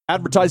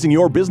Advertising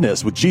your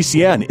business with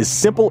GCN is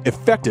simple,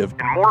 effective,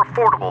 and more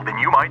affordable than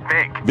you might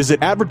think.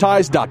 Visit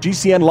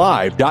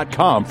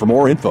advertise.gcnlive.com for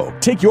more info.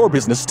 Take your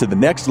business to the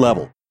next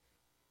level.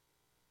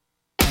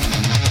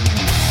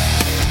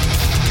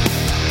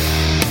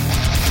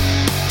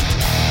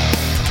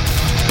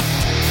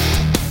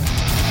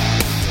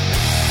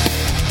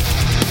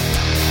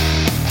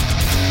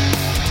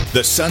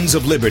 The Sons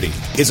of Liberty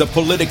is a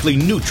politically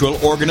neutral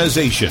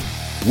organization.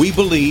 We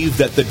believe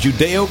that the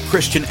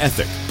Judeo-Christian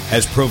ethic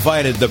has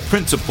provided the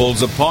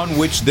principles upon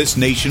which this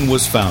nation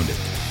was founded.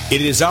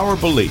 It is our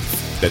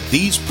belief that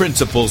these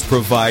principles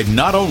provide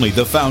not only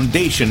the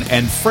foundation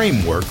and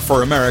framework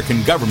for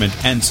American government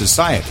and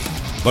society,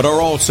 but are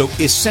also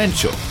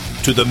essential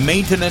to the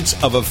maintenance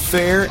of a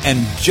fair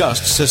and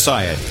just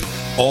society.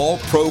 All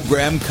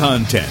program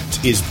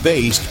content is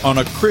based on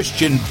a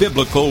Christian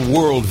biblical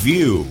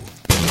worldview.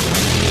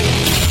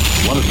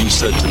 One of you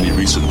said to me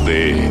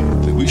recently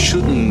that we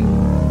shouldn't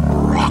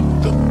rock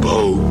the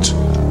boat.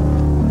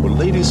 Well,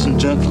 ladies and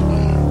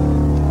gentlemen,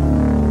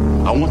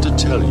 I want to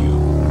tell you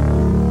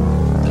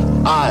that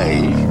I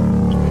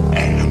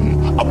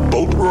am a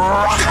boat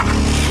rocker.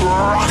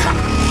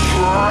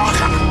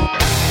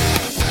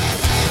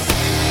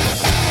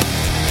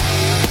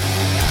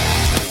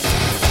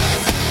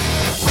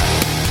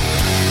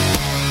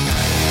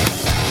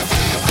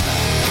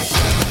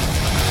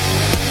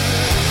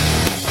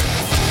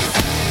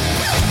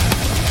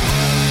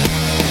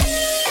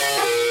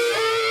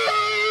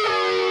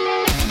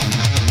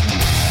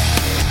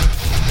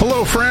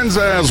 Hello, friends,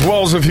 as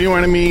well as a few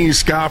enemies,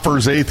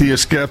 scoffers,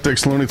 atheists,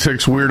 skeptics,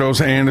 lunatics,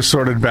 weirdos, and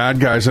assorted bad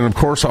guys, and of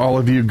course, all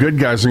of you good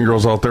guys and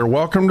girls out there.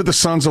 Welcome to the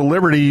Sons of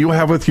Liberty. You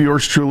have with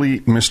yours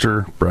truly,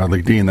 Mr.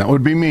 Bradlee Dean. That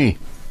would be me.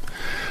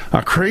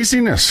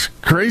 Craziness.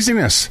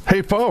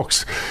 Hey,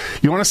 folks,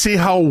 you want to see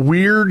how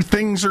weird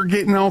things are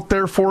getting out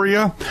there for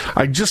you?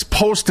 I just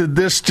posted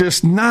this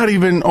just not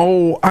even,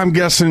 I'm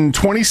guessing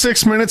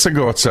 26 minutes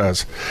ago, it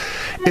says.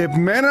 If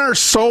men are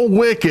so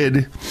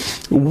wicked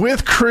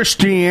with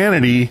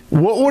Christianity,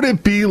 what would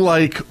it be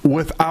like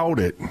without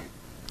it?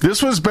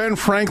 This was Ben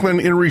Franklin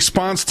in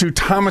response to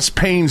Thomas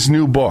Paine's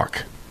new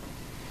book.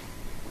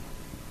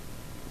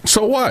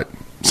 So what?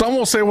 Some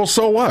will say, well,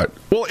 so what?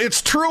 Well,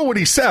 it's true what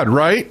he said,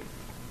 right?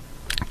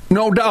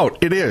 No doubt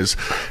it is.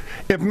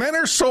 If men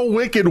are so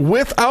wicked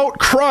without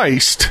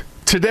Christ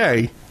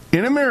today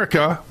in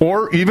America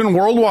or even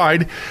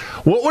worldwide,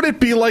 what would it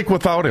be like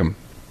without him?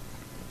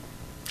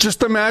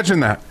 Just imagine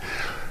that.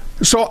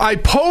 So I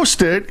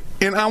posted,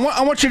 and I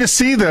want you to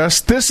see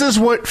this. This is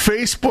what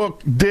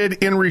Facebook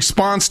did in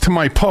response to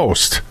my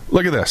post.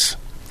 Look at this.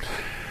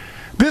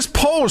 This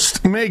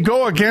post may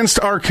go against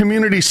our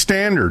community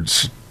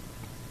standards.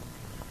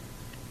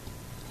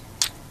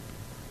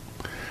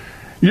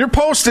 Your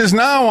post is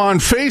now on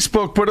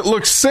Facebook, but it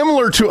looks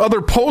similar to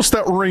other posts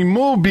that were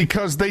removed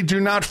because they do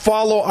not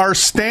follow our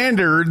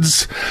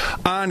standards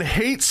on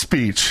hate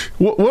speech.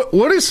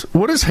 What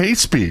is hate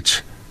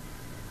speech?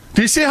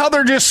 Do you see how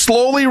they're just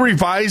slowly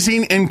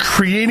revising and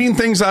creating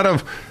things out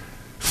of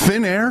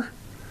thin air?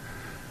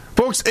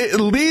 Folks, it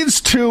leads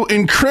to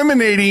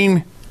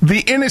incriminating the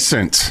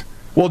innocent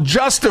while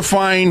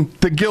justifying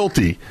the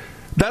guilty.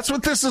 That's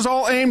what this is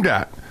all aimed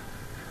at.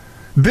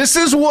 This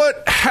is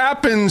what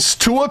happens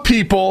to a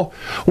people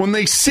when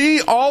they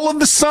see all of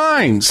the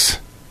signs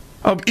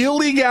of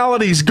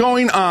illegalities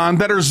going on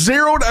that are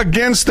zeroed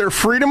against their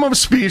freedom of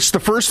speech, the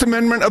First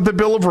Amendment of the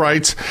Bill of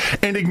Rights,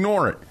 and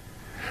ignore it.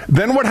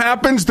 Then what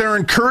happens? They're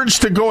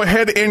encouraged to go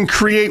ahead and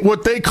create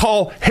what they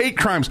call hate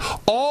crimes.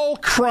 All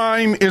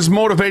crime is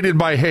motivated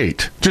by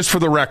hate, just for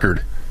the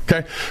record.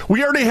 Okay?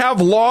 We already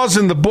have laws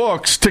in the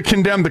books to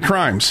condemn the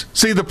crimes.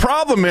 See, the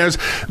problem is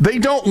they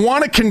don't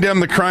want to condemn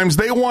the crimes.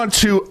 They want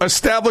to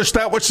establish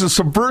that which is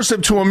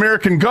subversive to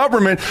American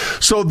government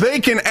so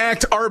they can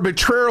act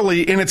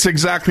arbitrarily, and it's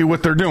exactly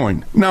what they're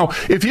doing. Now,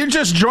 if you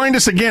just joined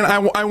us again,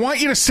 I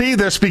want you to see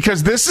this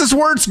because this is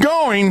where it's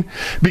going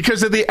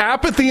because of the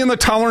apathy and the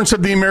tolerance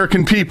of the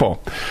American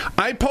people.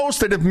 I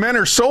posted, if men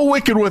are so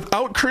wicked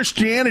without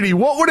Christianity,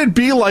 what would it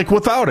be like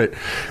without it?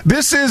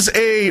 This is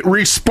a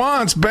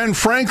response Ben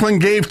Franklin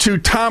gave to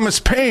Thomas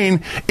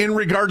Paine in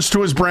regards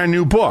to his brand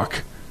new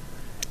book.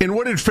 And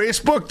what did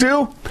Facebook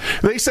do?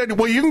 They said,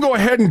 well, you can go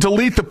ahead and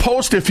delete the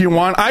post if you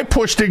want. I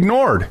pushed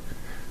ignored.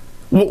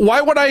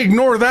 Why would I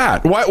ignore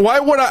that? Why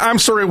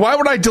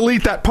would I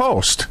delete that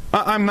post?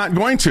 I'm not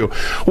going to.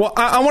 Well,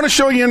 I want to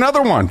show you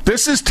another one.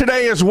 This is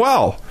today as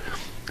well.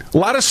 A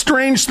lot of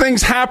strange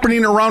things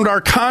happening around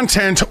our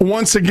content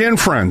once again,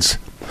 friends.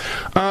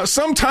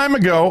 Some time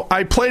ago,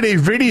 I played a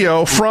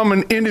video from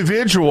an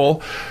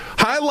individual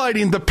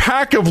highlighting the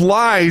pack of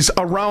lies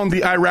around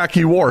the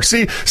Iraqi war.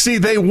 See,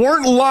 they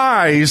weren't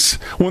lies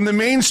when the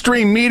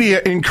mainstream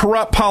media and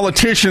corrupt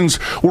politicians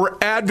were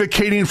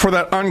advocating for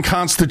that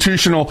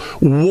unconstitutional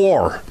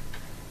war.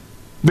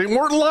 They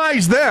weren't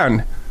lies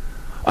then.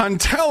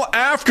 until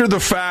after the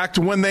fact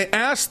when they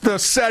asked the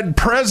said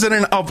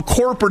president of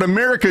corporate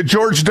America,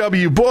 George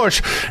W.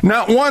 Bush,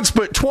 not once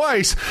but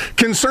twice,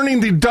 concerning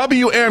the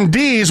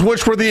WMDs,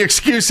 which were the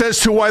excuse as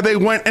to why they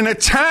went and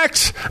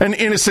attacked an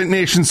innocent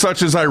nation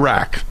such as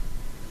Iraq.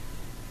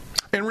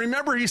 And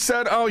remember, he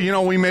said,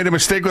 we made a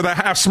mistake, with a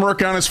half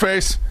smirk on his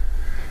face.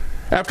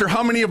 After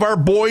how many of our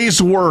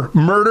boys were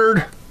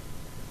murdered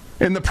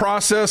in the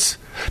process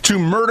to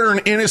murder an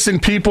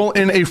innocent people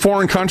in a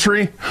foreign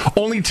country,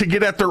 only to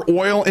get at their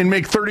oil and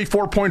make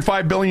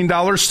 $34.5 billion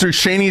through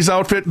Cheney's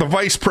outfit, the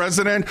vice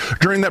president,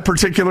 during that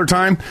particular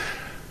time.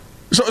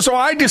 So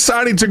I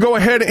decided to go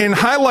ahead and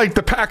highlight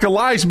the pack of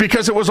lies,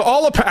 because it was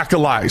all a pack of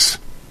lies,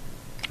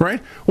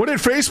 right? What did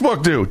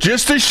Facebook do?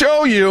 Just to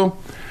show you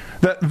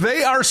that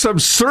they are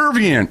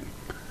subservient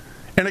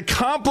and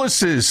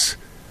accomplices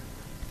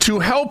to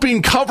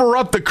helping cover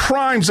up the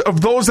crimes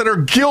of those that are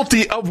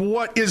guilty of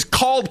what is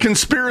called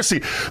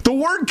conspiracy. The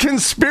word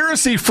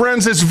conspiracy,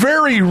 friends, is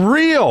very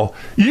real.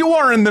 You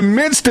are in the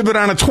midst of it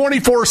on a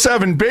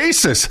 24/7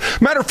 basis.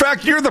 Matter of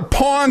fact, you're the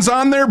pawns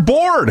on their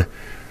board.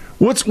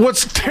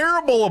 What's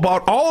terrible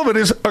about all of it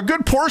is a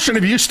good portion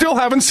of you still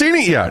haven't seen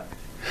it yet.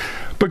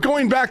 But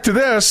going back to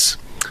this,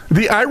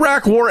 the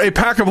Iraq War, a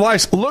pack of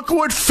lies. Look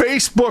what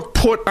Facebook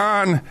put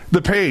on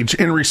the page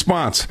in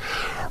response.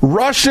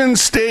 Russian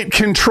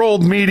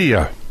state-controlled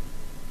media.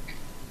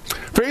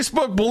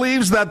 Facebook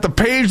believes that the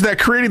page that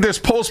created this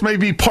post may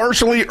be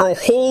partially or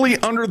wholly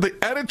under the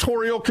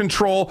editorial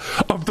control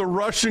of the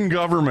Russian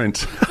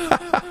government.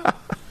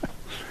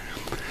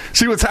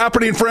 See what's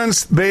happening,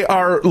 friends? They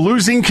are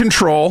losing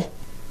control,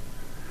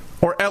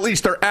 or at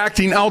least are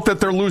acting out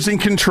that they're losing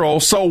control.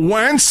 So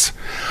whence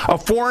a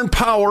foreign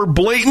power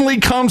blatantly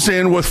comes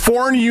in with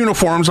foreign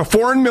uniforms, a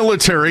foreign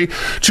military,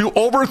 to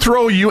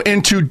overthrow you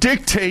and to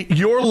dictate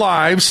your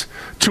lives,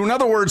 to, in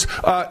other words,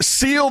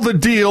 seal the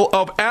deal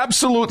of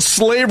absolute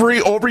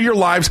slavery over your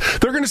lives.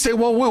 They're going to say,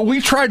 well,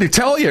 we tried to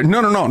tell you.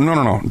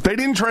 No. They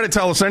didn't try to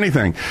tell us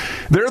anything.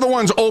 They're the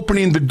ones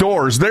opening the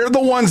doors. They're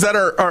the ones that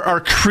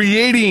are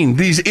creating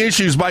these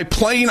issues by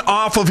playing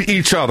off of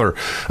each other.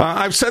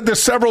 I've said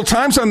this several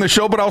times on the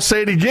show, but I'll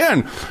say it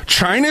again.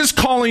 China's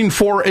calling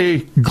for a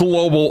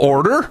global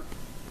order.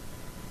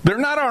 They're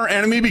not our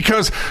enemy,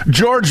 because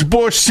George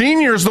Bush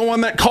Sr. is the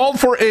one that called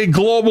for a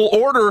global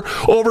order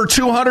over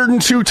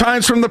 202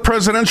 times from the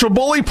presidential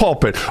bully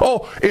pulpit.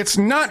 Oh, it's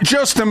not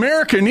just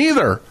America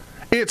neither.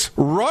 It's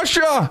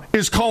Russia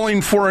is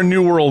calling for a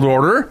new world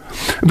order.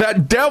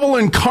 That devil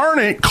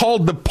incarnate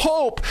called the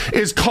Pope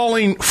is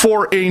calling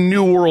for a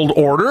new world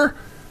order.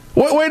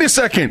 Wait a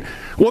second.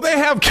 Well, they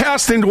have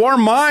cast into our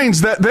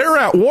minds that they're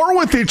at war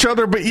with each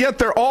other, but yet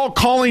they're all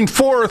calling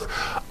forth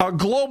a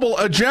global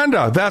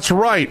agenda. That's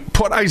right.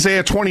 Put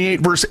Isaiah 28,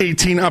 verse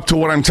 18 up to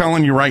what I'm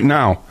telling you right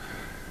now.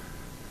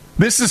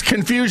 This is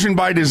confusion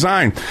by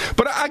design.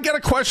 But I got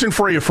a question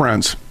for you,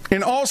 friends.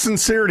 In all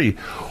sincerity,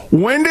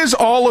 when does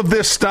all of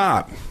this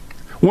stop?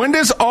 When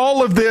does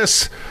all of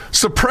this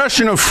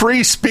suppression of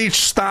free speech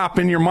stop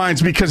in your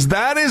minds? Because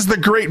that is the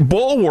great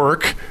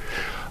bulwark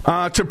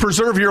to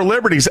preserve your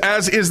liberties,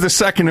 as is the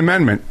Second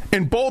Amendment.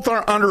 And both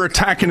are under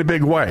attack in a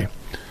big way.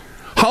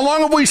 How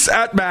long have we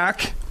sat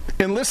back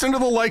and listened to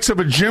the likes of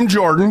a Jim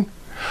Jordan?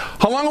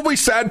 How long have we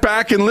sat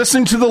back and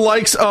listened to the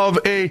likes of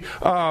a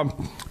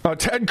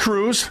Ted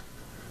Cruz?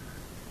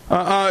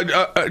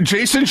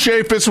 Jason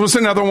Chaffetz was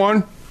another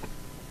one.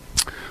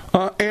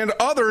 And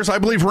others, I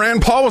believe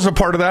Rand Paul was a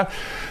part of that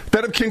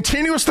have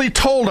continuously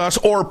told us,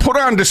 or put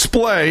on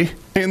display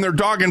in their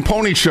dog and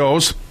pony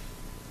shows,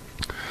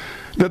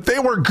 that they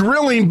were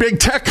grilling big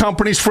tech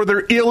companies for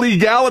their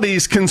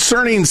illegalities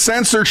concerning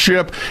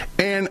censorship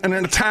and an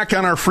attack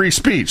on our free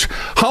speech.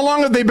 How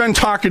long have they been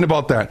talking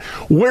about that?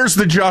 Where's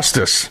the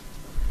justice?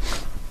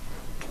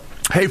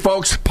 Hey,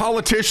 folks,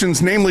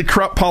 politicians, namely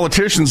corrupt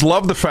politicians,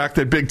 love the fact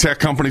that big tech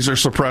companies are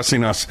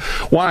suppressing us.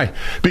 Why?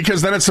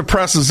 Because then it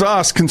suppresses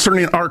us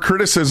concerning our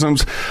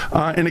criticisms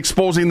and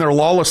exposing their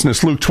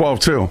lawlessness, Luke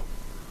 12:2.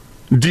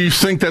 Do you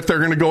think that they're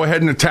going to go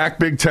ahead and attack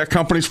big tech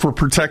companies for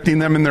protecting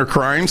them in their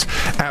crimes?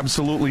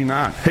 Absolutely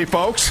not. Hey,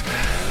 folks,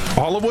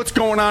 all of what's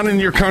going on in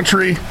your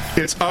country,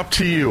 it's up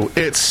to you.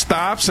 It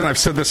stops, and I've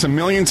said this a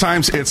million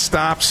times, it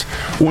stops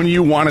when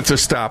you want it to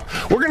stop.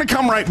 We're going to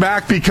come right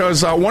back,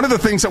 because one of the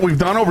things that we've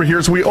done over here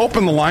is we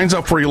open the lines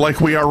up for you like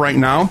we are right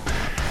now.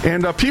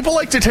 And people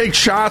like to take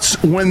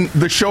shots when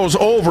the show's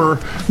over,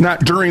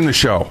 not during the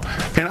show.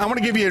 And I'm going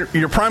to give you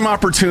your prime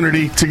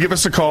opportunity to give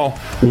us a call,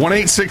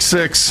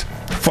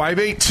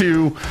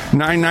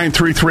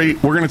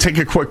 1-866-582-9933. We're going to take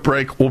a quick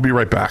break. We'll be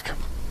right back.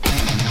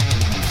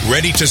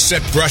 Ready to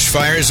set brush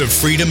fires of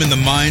freedom in the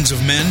minds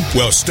of men?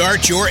 Well,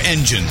 start your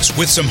engines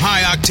with some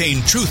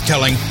high-octane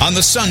truth-telling on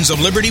the Sons of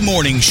Liberty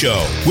Morning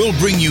Show. We'll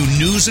bring you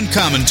news and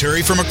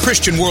commentary from a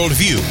Christian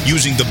worldview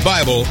using the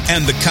Bible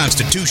and the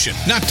Constitution.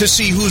 Not to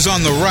see who's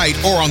on the right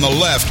or on the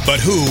left, but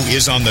who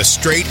is on the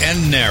straight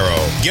and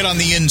narrow. Get on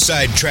the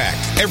inside track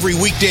every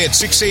weekday at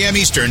 6 a.m.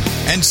 Eastern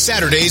and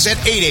Saturdays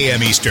at 8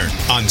 a.m. Eastern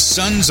on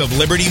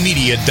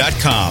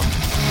sonsoflibertymedia.com.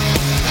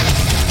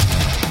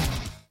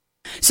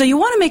 So you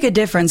want to make a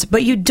difference,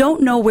 but you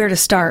don't know where to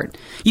start.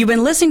 You've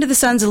been listening to the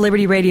Sons of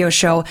Liberty radio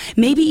show,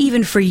 maybe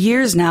even for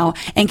years now,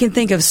 and can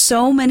think of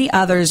so many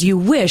others you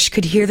wish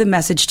could hear the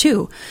message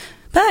too.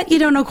 But you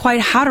don't know quite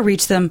how to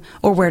reach them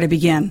or where to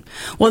begin.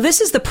 Well, this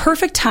is the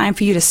perfect time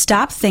for you to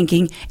stop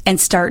thinking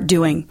and start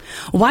doing.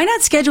 Why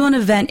not schedule an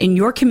event in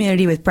your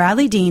community with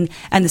Bradlee Dean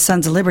and the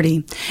Sons of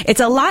Liberty? It's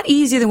a lot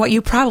easier than what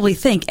you probably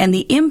think, and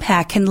the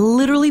impact can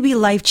literally be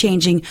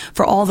life-changing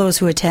for all those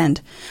who attend.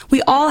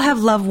 We all have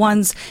loved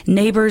ones,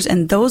 neighbors,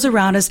 and those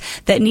around us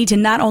that need to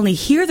not only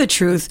hear the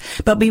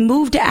truth, but be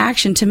moved to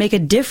action to make a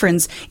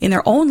difference in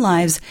their own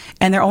lives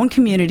and their own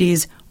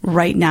communities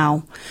right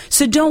now.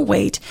 So don't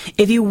wait.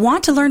 If you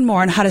want to learn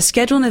more on how to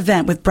schedule an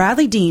event with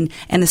Bradlee Dean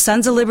and the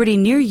Sons of Liberty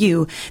near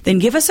you, then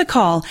give us a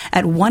call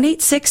at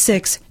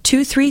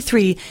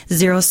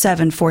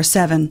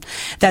 1-866-233-0747.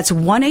 That's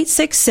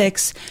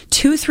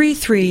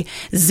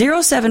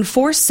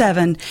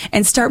 1-866-233-0747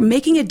 and start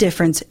making a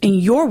difference in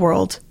your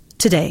world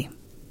today.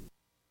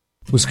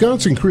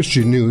 Wisconsin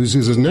Christian News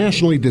is a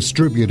nationally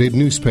distributed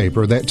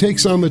newspaper that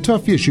takes on the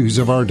tough issues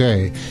of our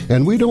day,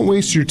 and we don't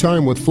waste your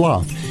time with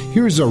fluff.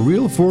 Here's a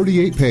real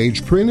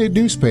 48-page printed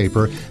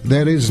newspaper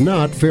that is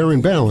not fair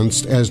and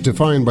balanced as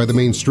defined by the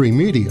mainstream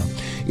media.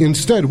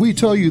 Instead, we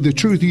tell you the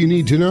truth you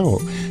need to know.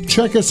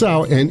 Check us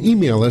out and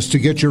email us to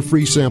get your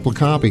free sample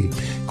copy.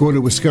 Go to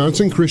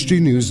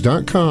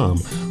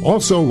WisconsinChristianNews.com.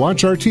 Also,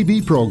 watch our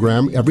TV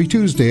program every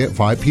Tuesday at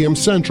 5 p.m.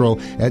 Central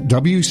at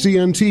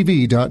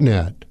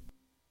WCNTV.net.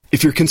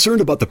 If you're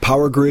concerned about the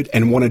power grid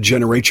and want to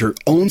generate your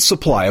own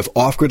supply of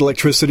off-grid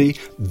electricity,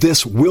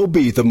 this will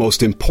be the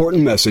most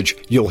important message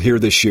you'll hear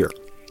this year.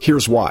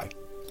 Here's why.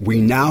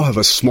 We now have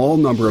a small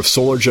number of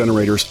solar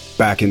generators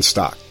back in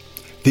stock.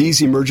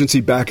 These emergency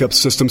backup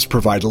systems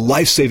provide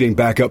life-saving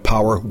backup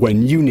power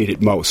when you need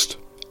it most.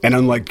 And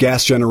unlike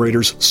gas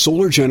generators,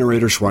 solar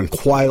generators run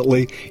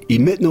quietly,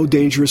 emit no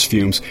dangerous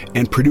fumes,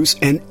 and produce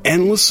an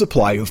endless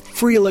supply of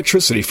free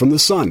electricity from the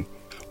sun.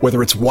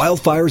 Whether it's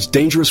wildfires,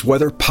 dangerous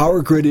weather,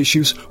 power grid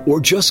issues, or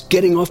just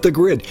getting off the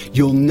grid,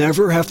 you'll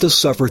never have to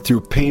suffer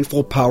through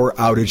painful power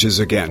outages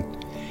again.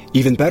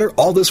 Even better,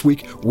 all this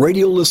week,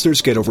 radio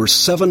listeners get over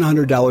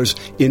 $700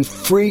 in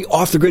free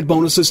off-the-grid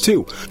bonuses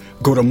too.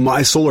 Go to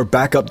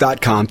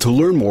mysolarbackup.com to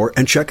learn more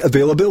and check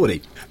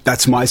availability.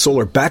 That's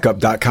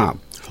mysolarbackup.com.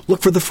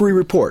 Look for the free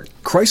report,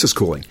 Crisis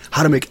Cooling,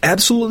 how to make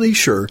absolutely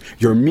sure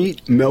your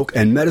meat, milk,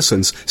 and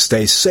medicines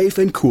stay safe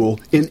and cool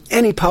in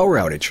any power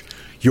outage.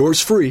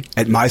 Yours free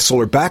at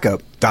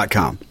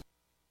mysolarbackup.com.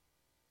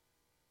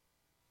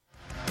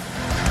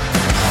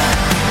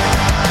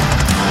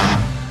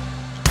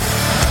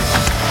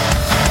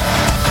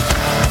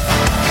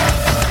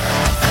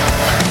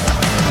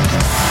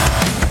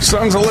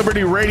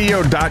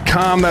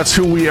 SonsofLibertyRadio.com. That's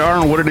who we are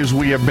and what it is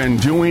we have been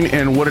doing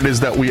and what it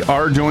is that we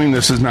are doing.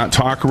 This is not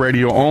talk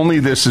radio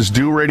only. This is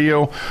do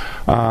radio.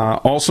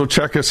 Also,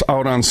 check us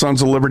out on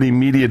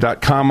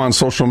SonsofLibertyMedia.com on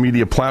social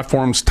media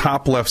platforms.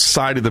 Top left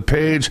side of the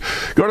page.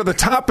 Go to the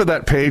top of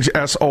that page,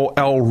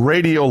 SOL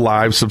Radio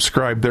Live.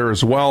 Subscribe there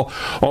as well.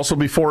 Also,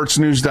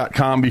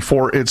 beforeitsnews.com,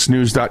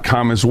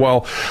 beforeitsnews.com as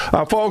well.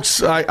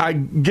 Folks, I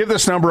give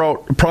this number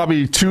out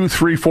probably 2,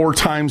 3, 4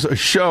 times a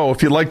show.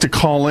 If you'd like to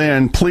call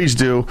in, please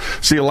do.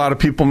 See a lot of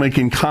people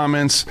making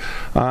comments.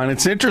 And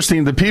it's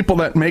interesting, the people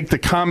that make the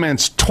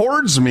comments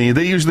towards me,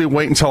 they usually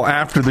wait until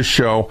after the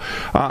show.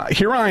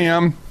 Here I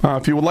am.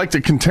 If you would like to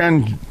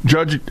contend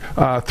Jude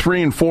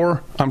 3 and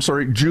 4,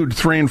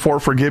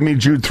 forgive me,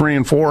 Jude 3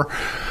 and 4,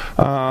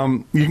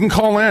 you can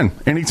call in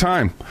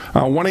anytime.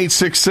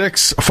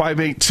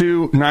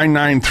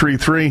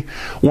 1-866-582-9933.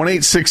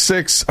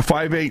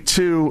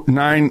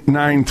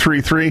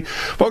 1-866-582-9933.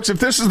 Folks, if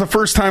this is the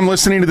first time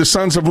listening to the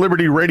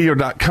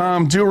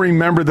SonsofLibertyRadio.com, do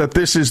remember that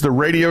this is the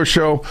radio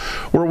show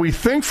where we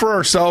think for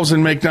ourselves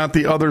and make not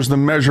the others the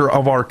measure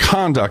of our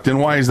conduct. And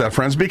why is that,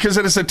 friends? Because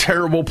it is a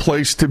terrible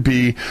place to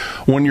be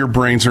when your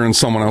brains are in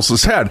someone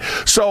else's head.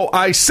 So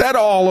I said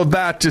all of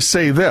that to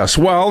say this.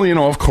 Well,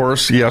 of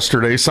course,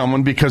 yesterday,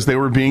 someone, because they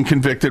were being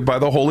convicted by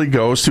the Holy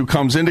Ghost, who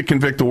comes in to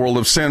convict the world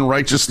of sin,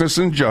 righteousness,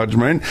 and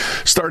judgment,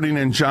 starting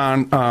in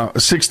John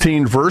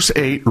 16, verse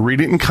 8,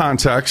 read it in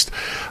context.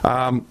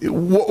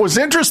 What was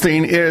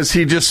interesting is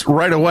he just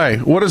right away,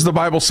 what does the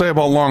Bible say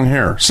about long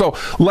hair? So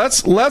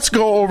let's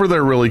go over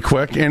there really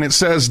quick. And it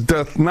says,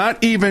 doth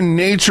not even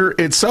nature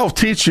itself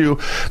teach you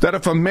that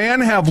if a man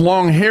have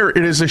long hair,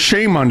 it is a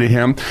shame unto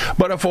him,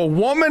 but if a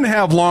woman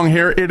have long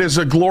hair, it is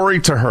a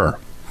glory to her.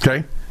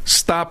 Okay?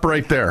 Stop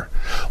right there.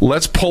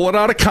 Let's pull it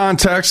out of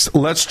context.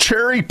 Let's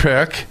cherry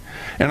pick.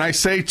 And I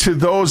say to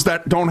those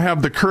that don't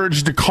have the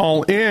courage to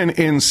call in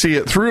and see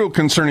it through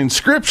concerning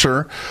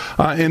Scripture,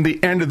 in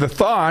the end of the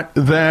thought,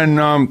 then,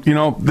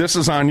 this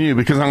is on you,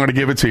 because I'm going to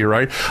give it to you,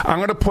 right? I'm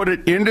going to put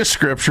it into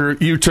Scripture.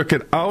 You took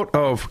it out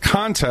of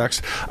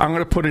context. I'm going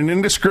to put it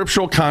into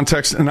scriptural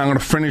context, and I'm going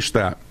to finish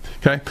that.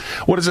 Okay?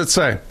 What does it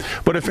say?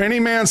 But if any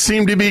man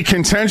seem to be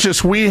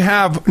contentious, we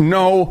have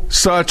no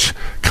such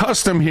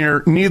custom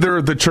here,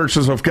 neither the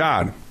churches of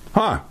God.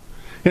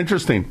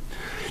 Interesting.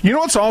 You know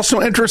what's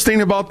also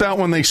interesting about that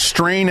when they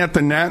strain at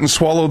the gnat and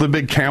swallow the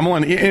big camel?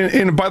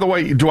 And by the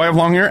way, do I have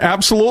long hair?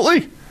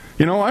 Absolutely.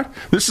 You know what?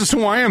 This is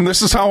who I am.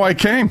 This is how I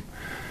came.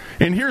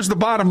 And here's the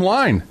bottom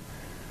line.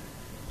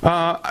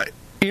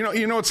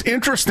 It's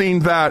interesting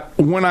that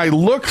when I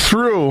look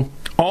through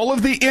all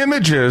of the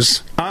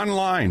images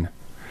online,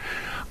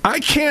 I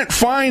can't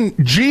find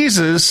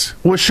Jesus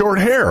with short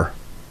hair.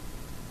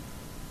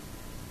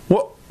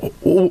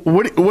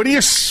 What do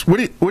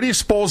you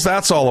suppose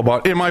that's all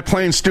about? Am I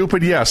playing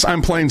stupid? Yes,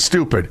 I'm playing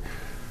stupid.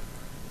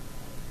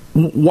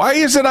 Why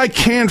is it I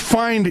can't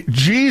find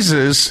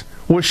Jesus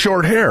with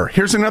short hair?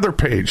 Here's another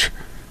page.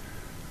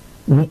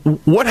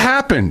 What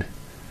happened?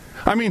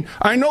 I mean,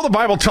 I know the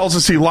Bible tells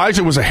us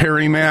Elijah was a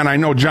hairy man. I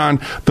know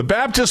John the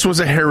Baptist was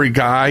a hairy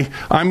guy.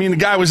 I mean, the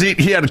guy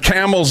he had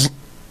camel's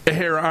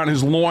hair on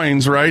his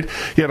loins, right?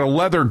 He had a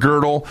leather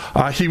girdle.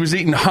 He was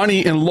eating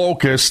honey and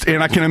locust,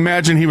 and I can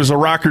imagine he was a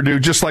rocker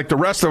dude just like the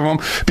rest of them,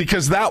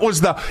 because that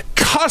was the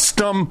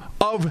custom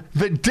of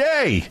the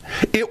day.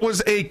 It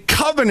was a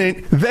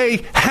covenant they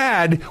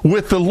had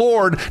with the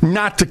Lord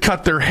not to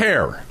cut their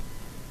hair.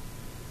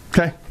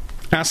 Okay?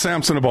 Ask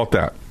Samson about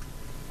that.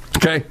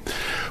 Okay?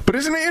 But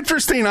isn't it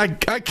interesting? I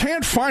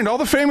can't find all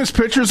the famous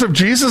pictures of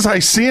Jesus. I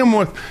see him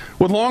with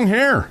long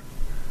hair.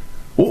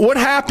 What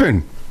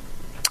happened?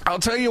 I'll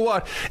tell you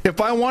what,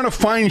 if I want to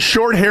find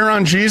short hair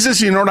on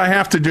Jesus, you know what I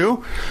have to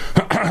do?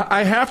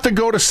 I have to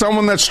go to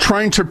someone that's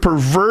trying to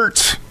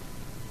pervert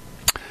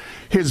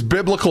his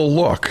biblical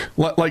look,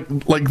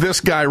 like this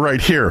guy right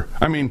here.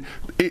 I mean,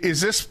 is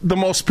this the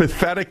most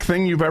pathetic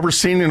thing you've ever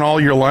seen in all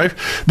your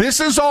life? This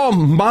is all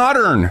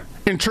modern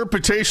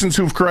interpretations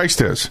of who Christ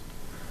is.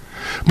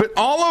 But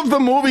all of the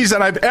movies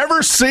that I've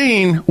ever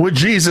seen with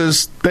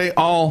Jesus, they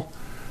all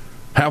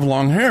have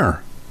long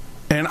hair.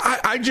 And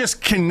I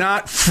just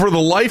cannot, for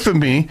the life of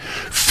me,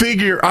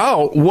 figure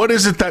out what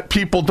is it that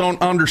people don't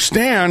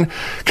understand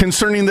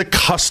concerning the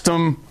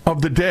custom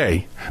of the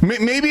day.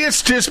 Maybe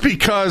it's just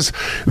because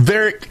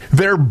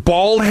they're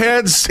bald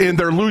heads and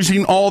they're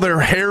losing all their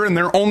hair and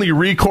their only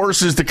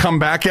recourse is to come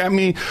back at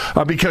me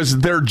because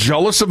they're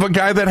jealous of a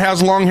guy that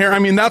has long hair. I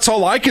mean, that's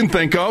all I can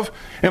think of.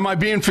 Am I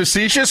being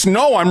facetious?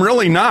 No, I'm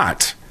really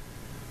not.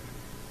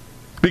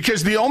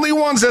 Because the only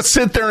ones that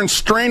sit there and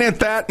strain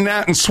at that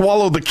gnat and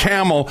swallow the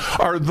camel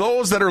are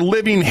those that are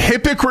living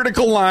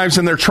hypocritical lives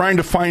and they're trying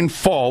to find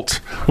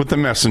fault with the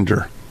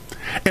messenger.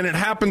 And it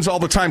happens all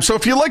the time. So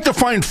if you like to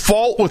find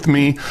fault with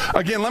me,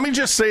 again, let me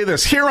just say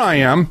this. Here I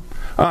am.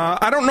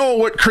 I don't know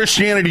what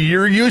Christianity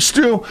you're used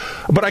to,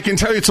 but I can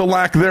tell you it's a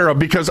lack thereof,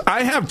 because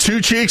I have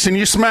two cheeks and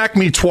you smack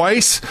me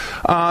twice.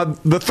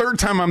 The third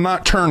time I'm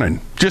not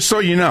turning, just so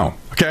you know.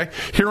 Okay,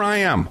 here I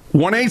am,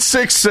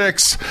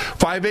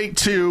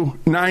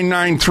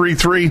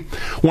 1-866-582-9933,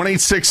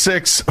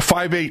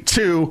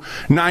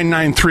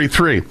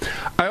 1-866-582-9933.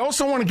 I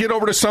also want to get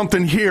over to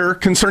something here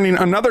concerning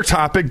another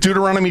topic,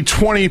 Deuteronomy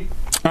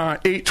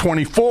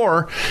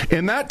 28:24,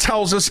 and that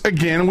tells us,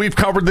 again, we've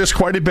covered this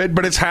quite a bit,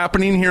 but it's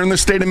happening here in the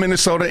state of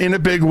Minnesota in a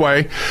big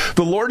way.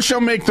 The Lord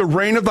shall make the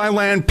rain of thy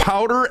land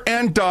powder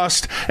and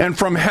dust, and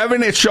from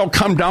heaven it shall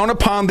come down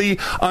upon thee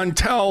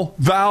until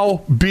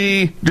thou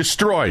be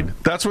destroyed.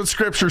 That's what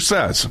Scripture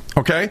says,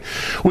 okay?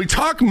 We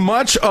talk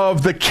much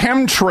of the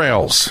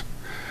chemtrails.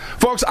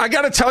 Folks, I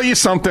got to tell you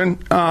something.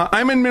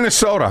 I'm in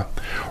Minnesota.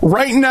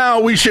 Right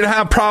now, we should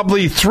have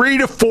probably 3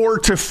 to 4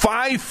 to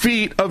 5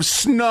 feet of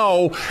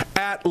snow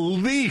at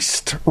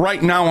least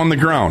right now on the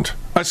ground,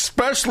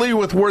 especially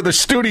with where the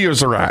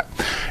studios are at.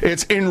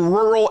 It's in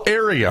rural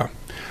area.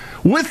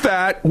 With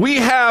that, we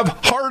have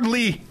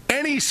hardly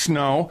any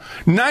snow.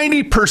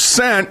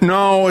 90%,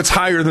 no, it's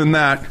higher than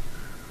that.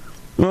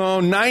 Oh,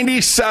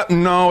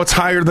 97, no, it's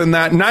higher than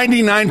that.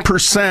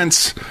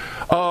 99%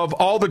 of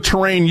all the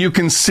terrain, you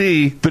can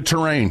see the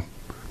terrain.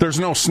 There's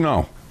no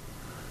snow.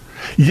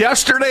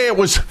 Yesterday, it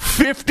was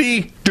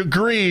 50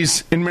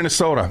 degrees in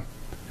Minnesota.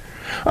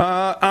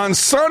 On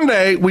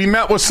Sunday, we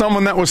met with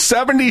someone that was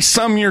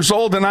 70-some years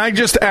old, and I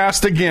just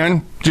asked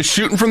again, just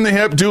shooting from the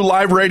hip, do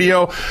live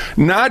radio,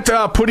 not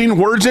putting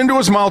words into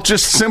his mouth,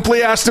 just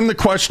simply asked him the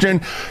question,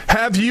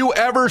 have you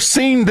ever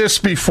seen this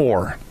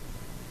before?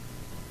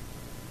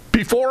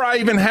 Before I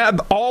even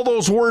had all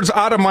those words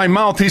out of my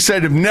mouth, he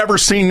said, I've never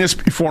seen this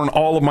before in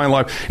all of my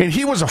life. And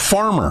he was a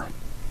farmer.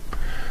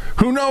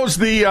 Who knows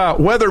the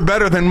weather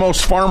better than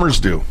most farmers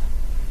do?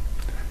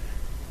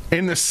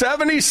 In the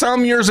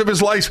 70-some years of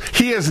his life,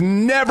 he has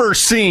never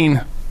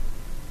seen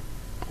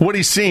what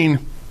he's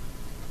seen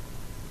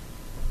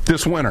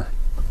this winter.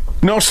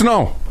 No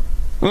snow.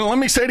 Well, let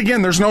me say it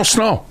again. There's no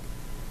snow.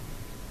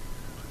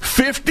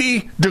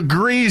 50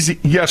 degrees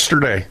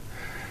yesterday.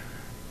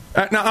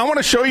 Now, I want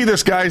to show you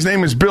this guy. His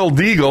name is Bill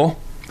Deagle,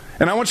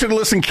 and I want you to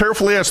listen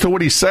carefully as to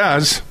what he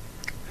says,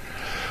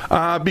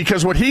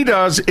 because what he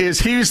does is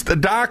he's the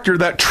doctor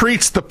that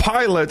treats the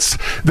pilots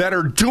that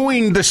are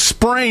doing the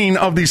spraying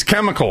of these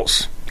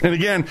chemicals. And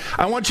again,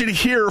 I want you to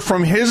hear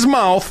from his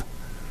mouth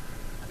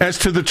as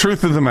to the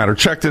truth of the matter.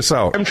 Check this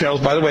out.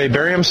 Chemtrails, by the way,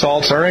 barium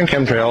salts are in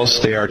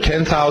chemtrails. They are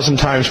 10,000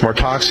 times more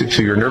toxic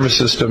to your nervous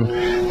system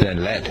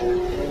than lead.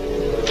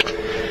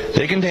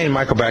 They contain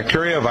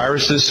mycobacteria,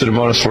 viruses,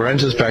 Pseudomonas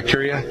florensis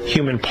bacteria,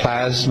 human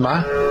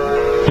plasma.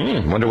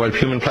 Wonder what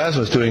human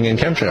plasma is doing in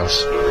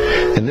chemtrails.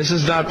 And this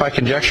is not by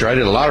conjecture. I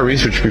did a lot of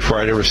research before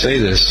I'd ever say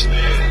this,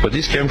 but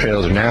these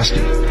chemtrails are nasty.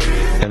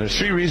 And there's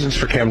 3 reasons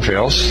for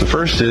chemtrails. The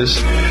first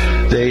is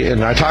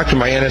and I talked to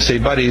my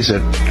NSA buddies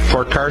at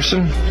Fort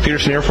Carson,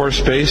 Peterson Air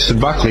Force Base,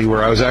 and Buckley,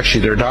 where I was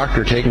actually their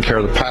doctor taking care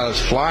of the pilots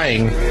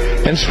flying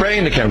and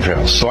spraying the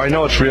chemtrails. So I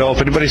know it's real.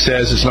 If anybody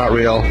says it's not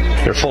real,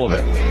 they're full of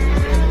it.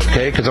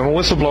 Okay, because I'm a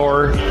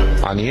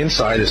whistleblower on the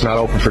inside, it's not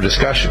open for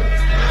discussion.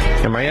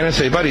 And my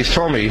NSA buddies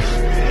told me,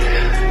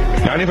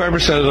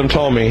 95% of them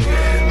told me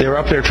they were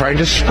up there trying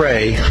to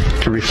spray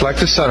to reflect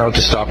the sun out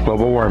to stop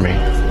global warming.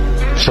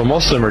 So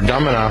most of them are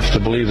dumb enough to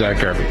believe that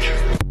garbage.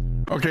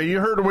 Okay, you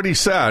heard what he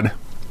said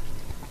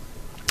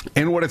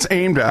and what it's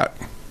aimed at.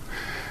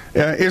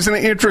 Isn't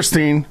it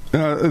interesting?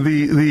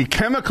 The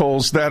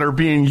chemicals that are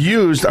being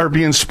used are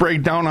being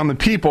sprayed down on the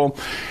people.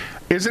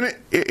 Isn't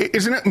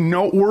it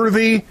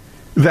noteworthy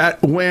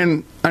that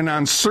when and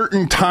on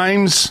certain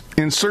times,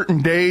 in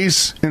certain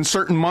days, in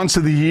certain months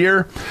of the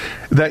year,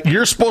 that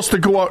you're supposed to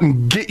go out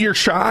and get your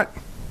shot?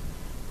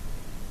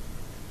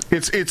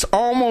 It's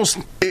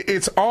almost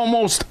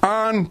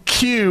on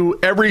cue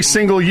every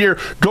single year.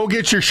 Go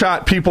get your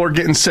shot. People are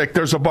getting sick.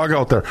 There's a bug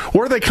out there.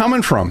 Where are they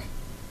coming from?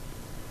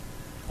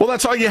 Well,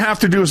 that's all you have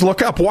to do is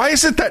look up. Why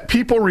is it that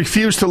people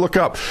refuse to look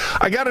up?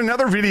 I got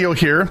another video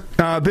here.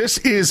 This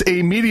is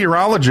a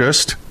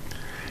meteorologist,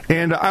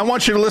 and I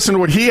want you to listen to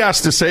what he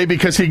has to say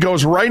because he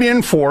goes right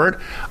in for it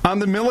on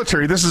the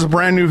military. This is a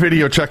brand new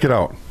video. Check it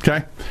out.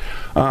 Okay.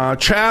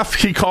 Chaff,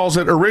 he calls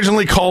it,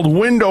 originally called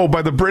window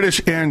by the British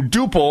and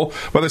duple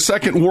by the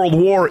Second World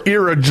War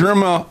era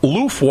German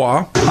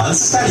Luftwaffe.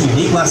 This is kind of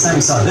unique. Last time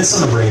we saw this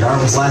on the radar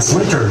was last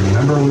winter.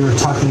 Remember we were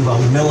talking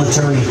about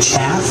military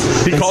chaff?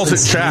 He calls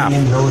it chaff.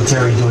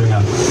 Military doing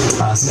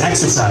some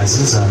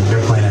exercises,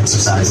 airplane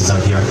exercises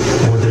out here.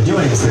 And what they're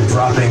doing is they're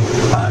dropping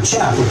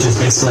chaff, which is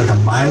basically like a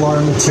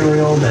mylar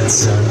material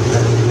that's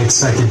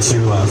expected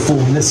to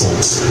fool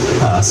missiles.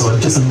 So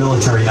it's just a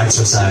military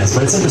exercise.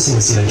 But it's interesting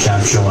to see that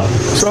chaff show up.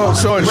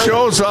 So it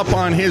shows up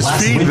on his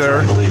feed there.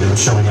 I believe it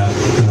was showing up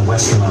in the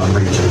Western Mountain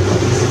region.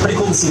 Pretty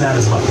cool to see that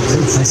as well.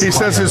 He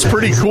says it's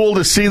pretty cool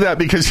to see that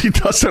because he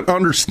doesn't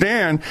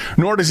understand,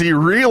 nor does he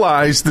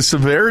realize the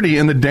severity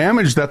and the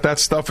damage that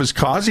stuff is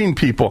causing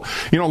people.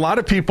 You know, a lot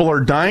of people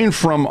are dying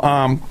from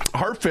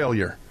heart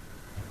failure.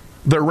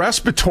 Their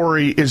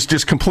respiratory is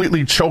just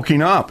completely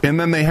choking up. And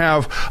then they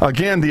have,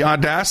 again, the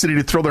audacity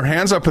to throw their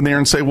hands up in there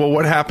and say, well,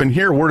 what happened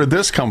here? Where did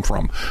this come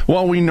from?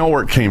 Well, we know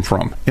where it came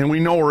from, and we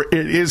know where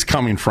it is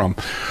coming from.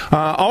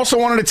 Also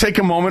wanted to take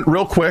a moment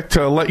real quick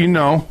to let you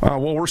know,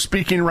 while we're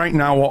speaking right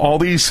now, while all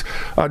these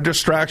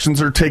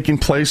distractions are taking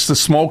place, the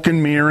smoke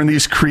and mirror and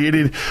these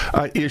created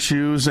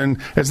issues,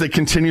 and as they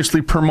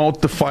continuously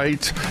promote the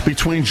fight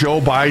between Joe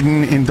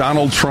Biden and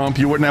Donald Trump,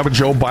 you wouldn't have a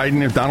Joe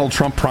Biden if Donald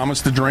Trump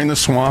promised to drain the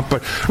swamp.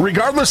 But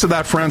regardless of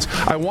that, friends,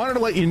 I wanted to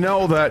let you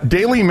know that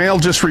Daily Mail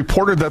just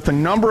reported that the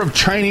number of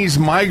Chinese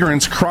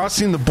migrants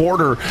crossing the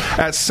border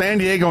at San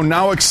Diego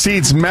now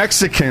exceeds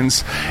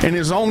Mexicans and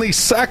is only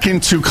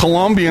second to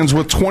Colombians,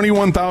 with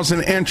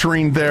 21,000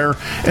 entering there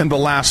in the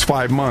last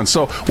 5 months.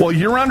 So while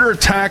you're under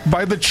attack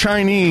by the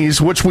Chinese,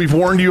 which we've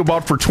warned you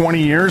about for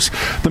 20 years,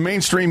 the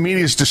mainstream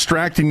media is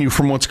distracting you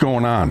from what's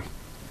going on.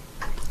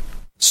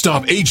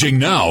 Stop aging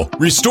now.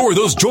 Restore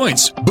those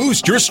joints.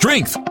 Boost your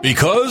strength.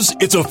 Because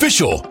it's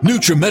official.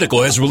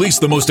 NutriMedical has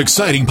released the most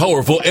exciting,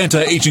 powerful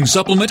anti-aging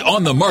supplement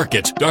on the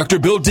market. Dr.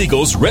 Bill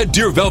Deagle's Red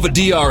Deer Velvet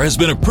DR has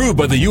been approved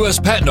by the U.S.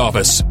 Patent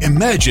Office.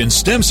 Imagine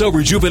stem cell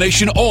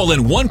rejuvenation all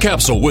in one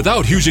capsule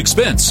without huge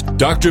expense.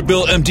 Dr.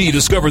 Bill MD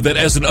discovered that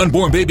as an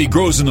unborn baby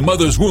grows in the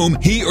mother's womb,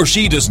 he or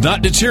she does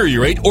not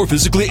deteriorate or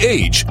physically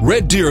age.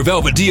 Red Deer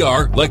Velvet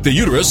DR, like the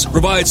uterus,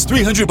 provides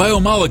 300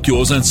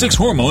 biomolecules and 6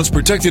 hormones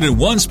protected in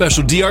one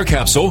special DR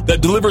capsule that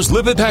delivers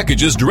lipid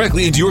packages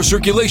directly into your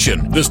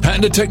circulation. This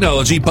patented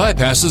technology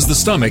bypasses the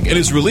stomach and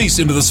is released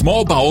into the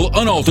small bowel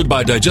unaltered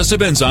by digestive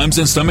enzymes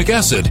and stomach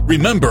acid.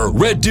 Remember,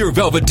 Red Deer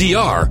Velvet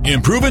DR.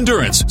 Improve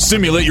endurance,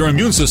 stimulate your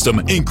immune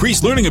system,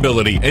 increase learning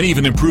ability, and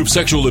even improve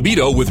sexual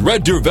libido with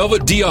Red Deer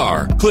Velvet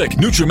DR. Click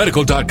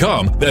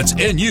NutriMedical.com, that's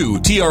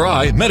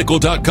NUTRI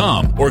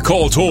Medical.com, or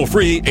call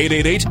toll-free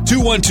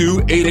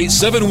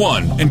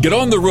 888-212-8871 and get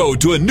on the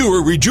road to a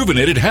newer,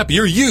 rejuvenated,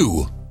 happier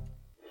you.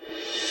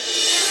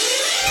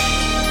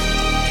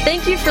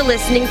 Thank you for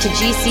listening to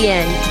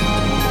GCN.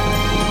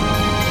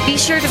 Be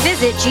sure to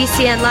visit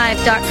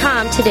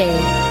GCNlive.com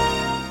today.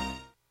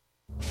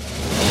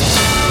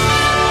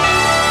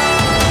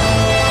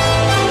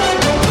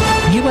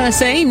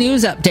 USA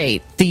News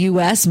Update. The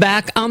U.S.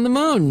 back on the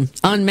moon.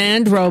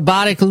 Unmanned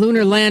robotic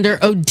lunar lander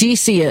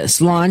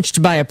Odysseus,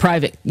 launched by a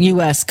private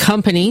U.S.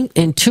 company,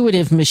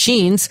 Intuitive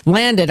Machines,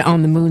 landed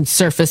on the moon's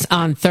surface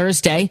on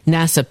Thursday.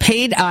 NASA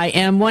paid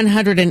IM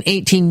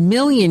 $118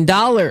 million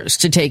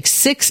to take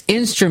 6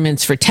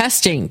 instruments for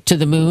testing to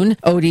the moon.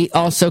 Odie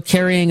also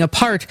carrying a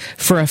part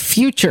for a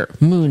future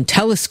moon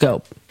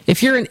telescope.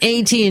 If you're an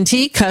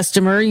AT&T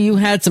customer, you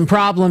had some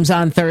problems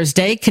on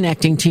Thursday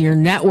connecting to your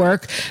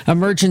network.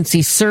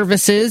 Emergency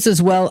services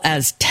as well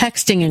as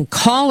texting and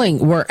calling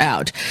were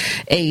out.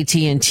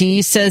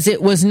 AT&T says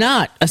it was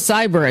not a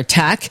cyber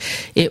attack.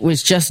 It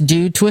was just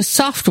due to a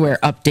software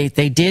update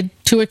they did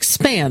to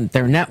expand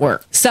their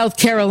network. South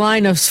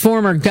Carolina's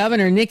former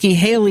governor Nikki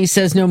Haley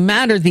says no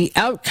matter the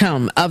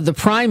outcome of the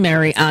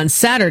primary on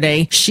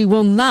Saturday, she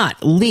will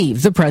not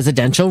leave the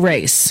presidential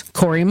race.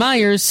 Corey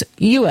Myers,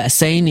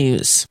 USA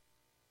News.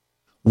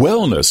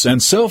 Wellness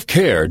and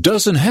self-care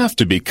doesn't have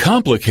to be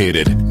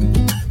complicated.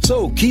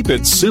 So keep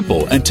it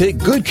simple and take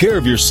good care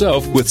of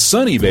yourself with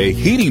Sunny Bay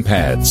heating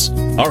pads.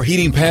 Our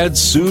heating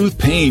pads soothe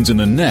pains in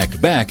the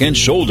neck, back, and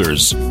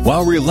shoulders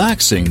while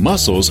relaxing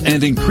muscles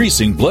and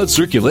increasing blood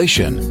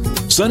circulation.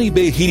 Sunny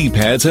Bay heating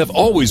pads have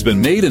always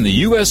been made in the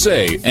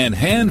USA and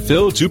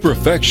hand-filled to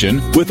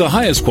perfection with the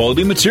highest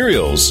quality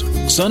materials.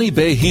 Sunny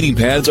Bay heating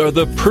pads are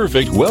the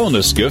perfect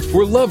wellness gift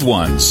for loved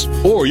ones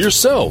or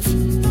yourself.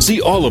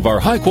 See all of our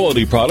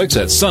high-quality products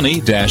at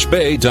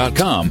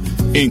sunny-bay.com,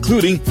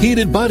 including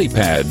heated body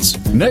pads,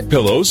 neck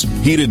pillows,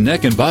 heated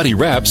neck and body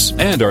wraps,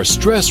 and our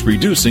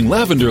stress-reducing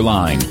lavender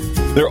line.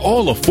 They're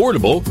all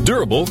affordable,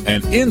 durable,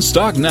 and in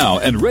stock now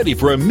and ready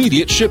for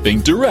immediate shipping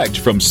direct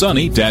from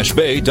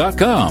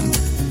sunny-bay.com.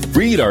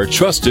 Read our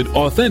trusted,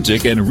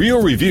 authentic, and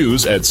real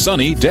reviews at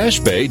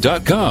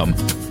sunny-bay.com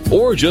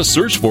or just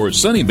search for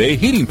Sunny Bay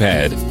Heating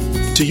Pad.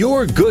 To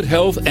your good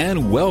health and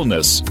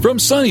wellness from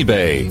Sunny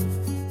Bay.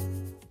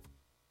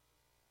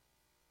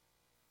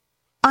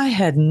 I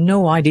had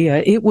no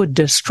idea it would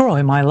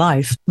destroy my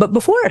life. But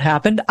before it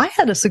happened, I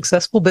had a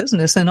successful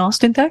business in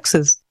Austin,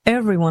 Texas.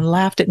 Everyone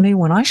laughed at me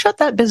when I shut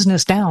that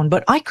business down,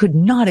 but I could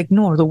not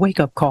ignore the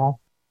wake-up call.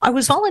 I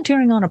was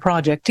volunteering on a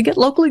project to get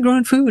locally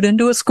grown food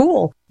into a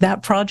school.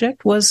 That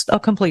project was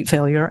a complete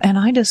failure, and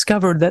I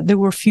discovered that there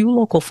were few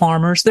local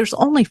farmers. There's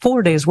only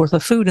 4 days worth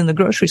of food in the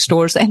grocery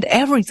stores, and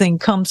everything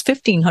comes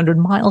 1,500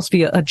 miles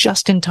via a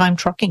just-in-time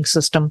trucking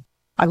system.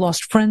 I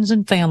lost friends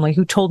and family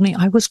who told me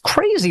I was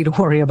crazy to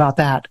worry about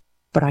that,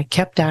 but I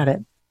kept at it.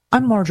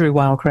 I'm Marjorie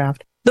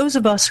Wildcraft. Those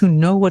of us who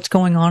know what's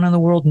going on in the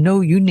world know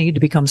you need to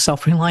become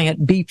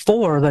self-reliant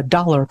before the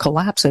dollar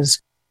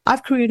collapses.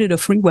 I've created a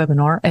free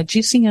webinar at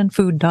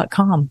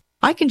gcnfood.com.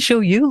 I can show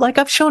you, like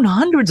I've shown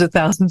hundreds of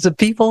thousands of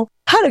people,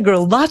 how to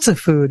grow lots of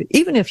food,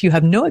 even if you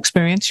have no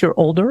experience, you're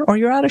older, or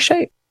you're out of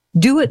shape.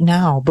 Do it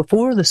now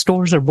before the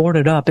stores are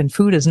boarded up and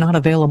food is not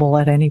available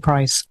at any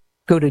price.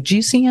 Go to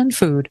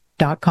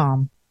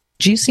gcnfood.com.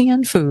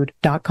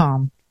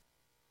 gcnfood.com.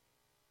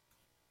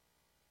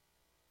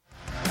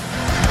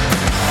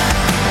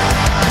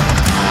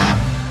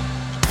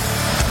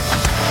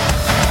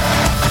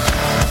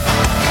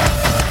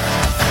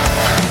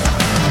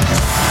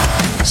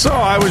 So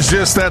I was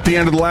just at the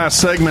end of the last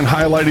segment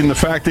highlighting the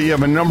fact that you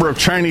have a number of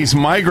Chinese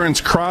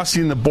migrants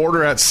crossing the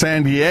border at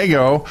San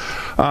Diego.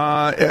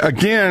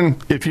 Again,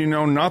 if you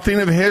know nothing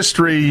of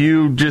history,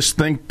 you just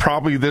think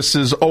probably this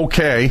is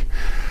okay.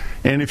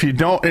 And if you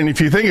don't, and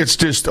if you think it's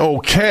just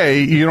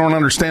okay, you don't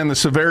understand the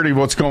severity of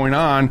what's going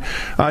on.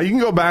 You can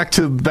go back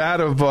to that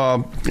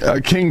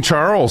of King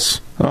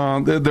Charles.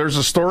 There's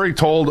a story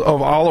told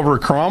of Oliver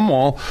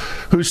Cromwell,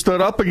 who stood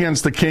up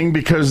against the king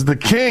because the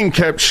king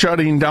kept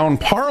shutting down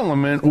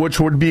Parliament, which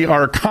would be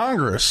our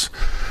Congress.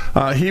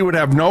 He would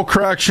have no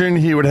correction.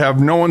 He would have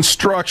no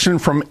instruction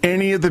from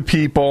any of the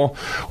people,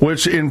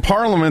 which in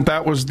Parliament,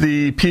 that was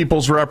the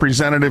people's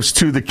representatives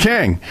to the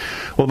king.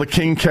 Well, the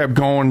king kept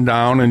going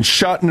down and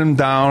shutting them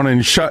down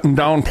and shutting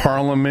down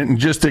Parliament and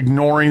just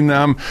ignoring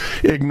them,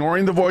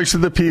 ignoring the voice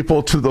of the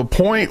people to the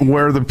point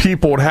where the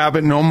people would have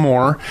it no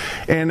more.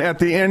 And at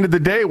the end of the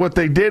day, what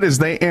they did is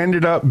they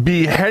ended up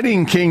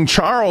beheading King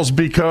Charles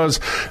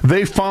because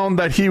they found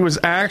that he was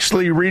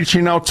actually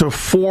reaching out to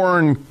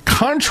foreign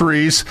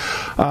countries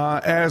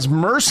as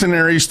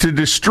mercenaries to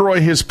destroy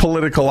his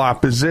political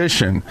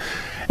opposition.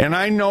 And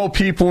I know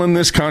people in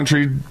this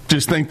country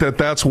just think that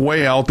that's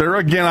way out there.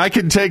 Again, I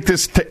could take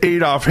this to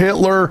Adolf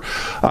Hitler.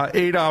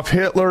 Adolf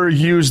Hitler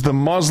used the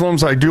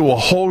Muslims. I do a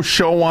whole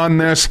show on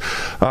this.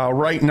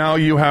 Right now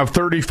you have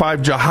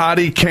 35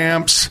 jihadi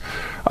camps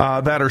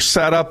that are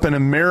set up in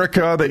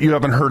America that you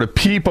haven't heard a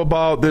peep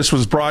about. This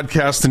was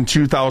broadcast in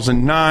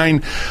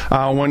 2009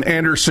 when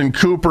Anderson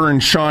Cooper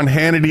and Sean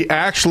Hannity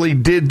actually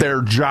did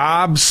their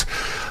jobs.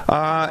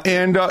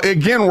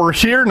 Again, we're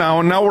here now,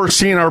 and now we're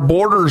seeing our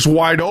borders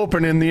wide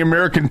open, and the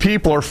American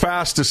people are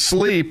fast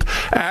asleep,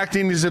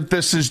 acting as if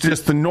this is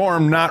just the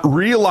norm, not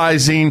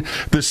realizing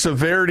the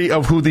severity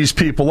of who these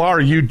people are.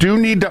 You do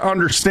need to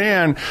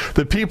understand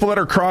the people that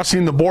are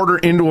crossing the border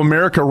into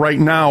America right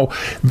now,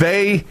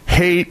 they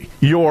hate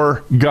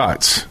your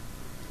guts.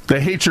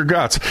 They hate your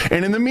guts.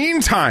 And in the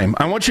meantime,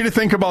 I want you to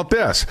think about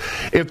this.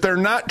 If they're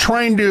not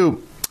trying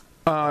to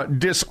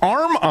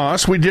disarm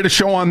us, we did a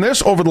show on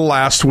this over the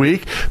last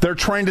week, they're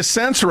trying to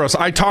censor us.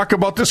 I talk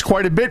about this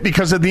quite a bit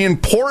because of the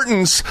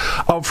importance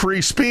of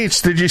free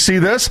speech. Did you see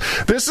this?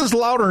 This is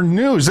Louder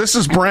News. This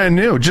is brand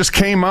new. Just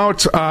came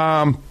out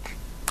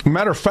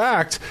Matter of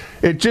fact,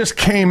 it just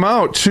came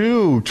out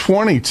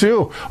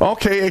 2/22.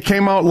 Okay, it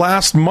came out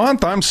last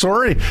month. I'm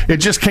sorry. It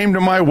just came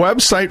to my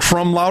website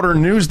from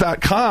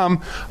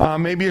loudernews.com.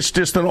 Maybe it's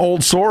just an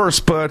old source,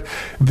 but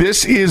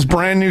this is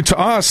brand new to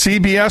us.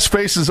 CBS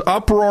faces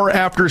uproar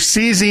after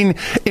seizing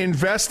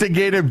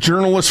investigative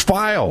journalist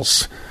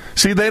files.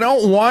 See, they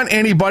don't want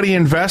anybody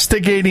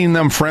investigating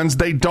them, friends.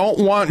 They don't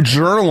want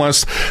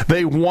journalists.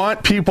 They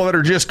want people that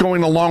are just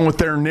going along with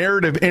their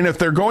narrative. And if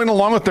they're going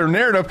along with their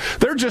narrative,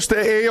 they're just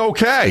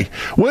A-OK,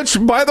 which,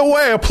 by the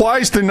way,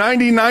 applies to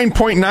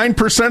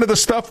 99.9% of the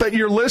stuff that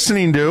you're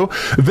listening to.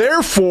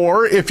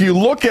 Therefore, if you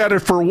look at it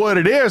for what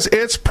it is,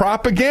 it's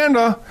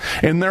propaganda,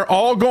 and they're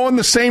all going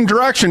the same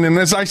direction. And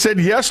as I said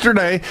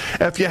yesterday,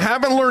 if you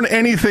haven't learned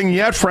anything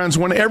yet, friends,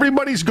 when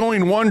everybody's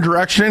going one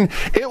direction,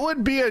 it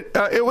would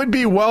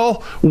be well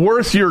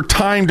worth your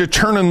time to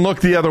turn and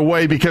look the other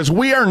way, because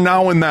we are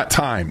now in that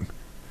time.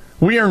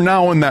 We are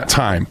now in that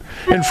time.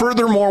 And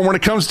furthermore, when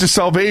it comes to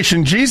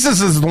salvation,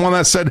 Jesus is the one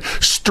that said,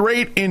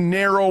 straight and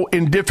narrow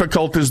and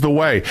difficult is the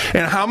way.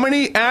 And how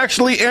many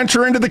actually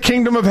enter into the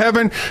kingdom of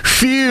heaven?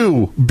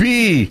 Few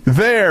be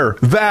there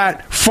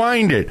that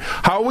find it.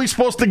 How are we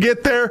supposed to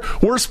get there?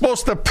 We're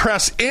supposed to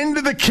press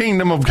into the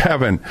kingdom of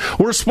heaven.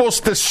 We're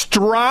supposed to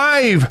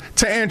strive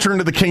to enter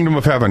into the kingdom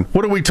of heaven.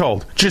 What are we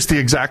told? Just the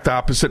exact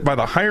opposite by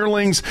the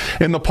hirelings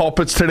in the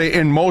pulpits today,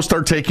 and most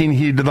are taking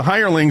heed to the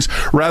hirelings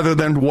rather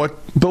than what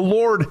the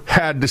Lord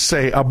had to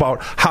say about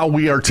how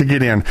we are to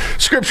get in.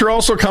 Scripture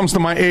also comes to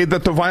my aid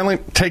that the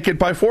violent take it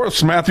by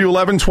force. Matthew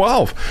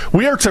 11:12.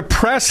 We are to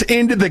press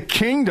into the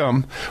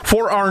kingdom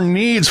for our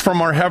needs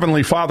from our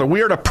Heavenly Father.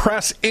 We are to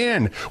press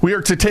in. We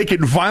are to take it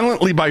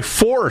violently by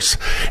force.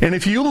 And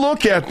if you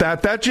look at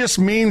that, that just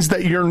means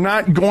that you're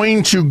not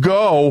going to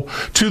go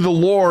to the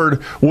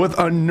Lord with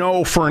a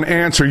no for an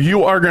answer.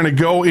 You are going to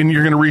go and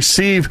you're going to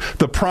receive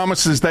the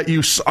promises that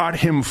you sought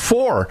Him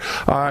for.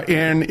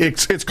 And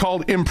it's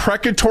called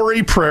imprecatory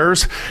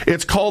prayers.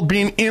 It's called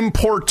being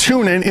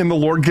importunate, and the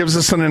Lord gives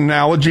us an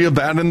analogy of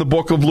that in the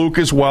book of Luke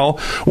as well,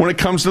 when it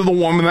comes to the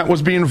woman that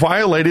was being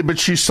violated, but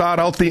she sought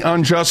out the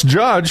unjust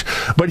judge,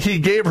 but he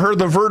gave her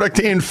the verdict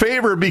in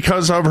favor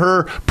because of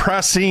her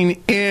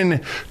pressing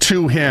in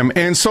to Him.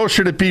 And so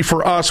should it be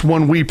for us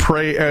when we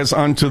pray as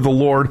unto the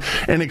Lord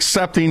and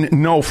accepting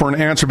no for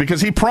an answer, because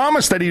He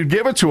promised that He would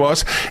give it to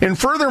us. And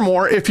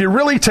furthermore, if you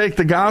really take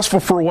the gospel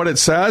for what it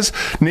says,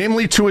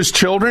 namely to His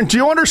children, do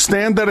you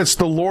understand that it's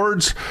the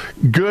Lord's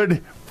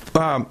good,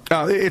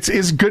 it's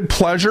His good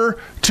pleasure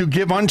to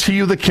give unto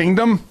you the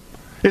kingdom?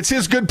 It's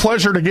His good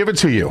pleasure to give it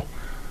to you.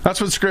 That's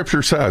what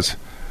Scripture says.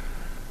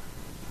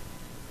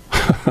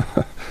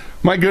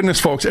 My goodness,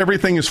 folks,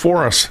 everything is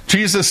for us.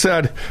 Jesus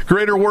said,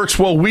 greater works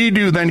will we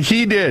do than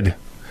He did,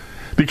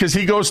 because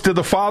He goes to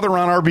the Father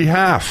on our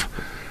behalf.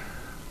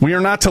 We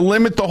are not to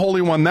limit the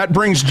Holy One. That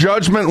brings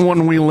judgment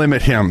when we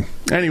limit Him.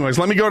 Anyways,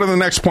 let me go to the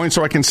next point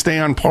so I can stay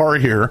on par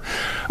here.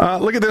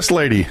 Look at this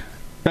lady.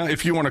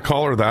 If you want to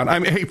call her that. I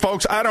mean, hey,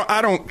 folks, I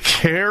don't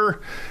care.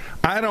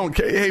 I don't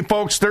care. Hey,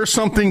 folks, there's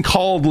something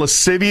called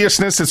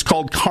lasciviousness. It's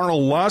called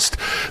carnal lust.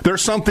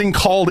 There's something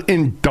called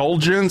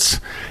indulgence.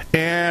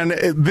 And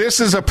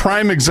this is a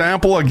prime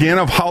example, again,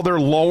 of how they're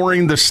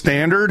lowering the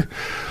standard.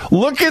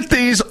 Look at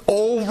these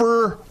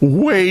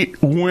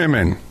overweight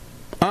women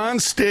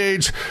on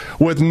stage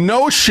with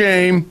no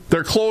shame,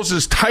 their clothes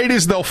as tight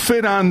as they'll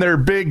fit on their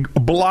big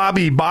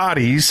blobby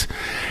bodies.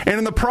 And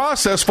in the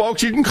process,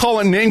 folks, you can call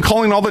it name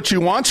calling all that you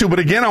want to, but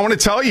again, I want to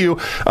tell you,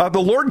 the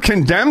Lord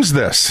condemns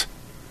this.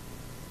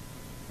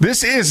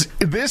 This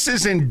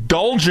is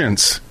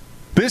indulgence.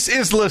 This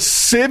is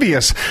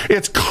lascivious.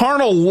 It's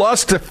carnal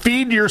lust to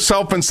feed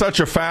yourself in such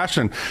a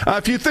fashion.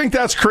 If you think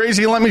that's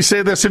crazy, let me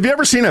say this. Have you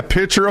ever seen a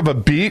picture of a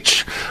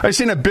beach? I've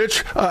seen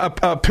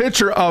a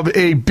picture of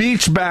a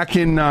beach back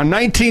in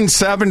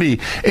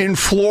 1970 in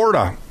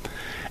Florida.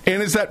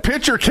 And as that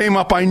picture came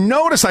up, I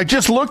noticed, I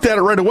just looked at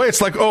it right away.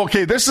 It's like, oh,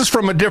 okay, this is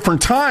from a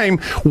different time.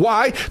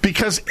 Why?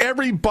 Because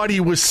everybody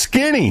was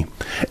skinny.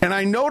 And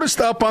I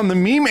noticed up on the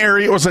meme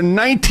area, it was a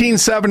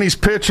 1970s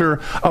picture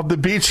of the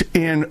beach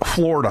in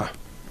Florida.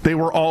 They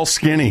were all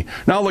skinny.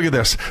 Now look at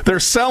this.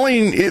 They're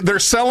selling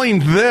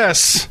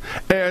this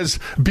as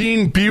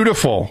being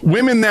beautiful.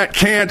 Women that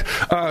can't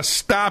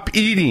stop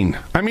eating.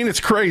 I mean, it's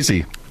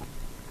crazy.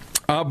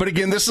 But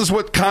again, this is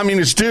what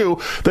communists do.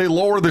 They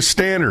lower the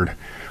standard.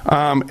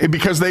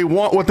 Because they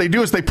want, what they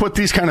do is they put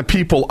these kind of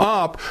people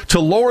up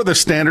to lower the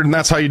standard, and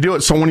that's how you do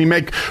it. So when you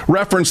make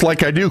reference,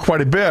 like I do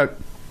quite a bit,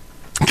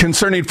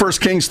 concerning 1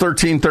 Kings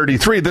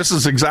 13:33, this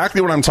is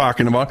exactly what I'm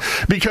talking about,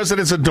 because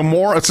it's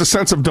a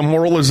sense of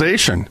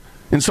demoralization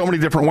in so many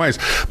different ways.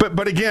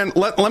 But again,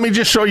 let me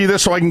just show you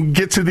this so I can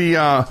get to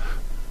the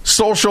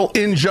social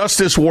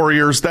injustice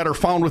warriors that are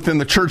found within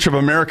the Church of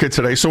America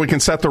today, so we can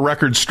set the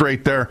record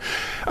straight there.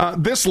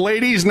 This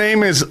lady's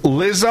name is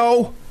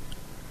Lizzo.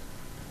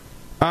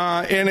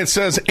 And it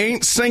says,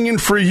 ain't singing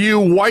for you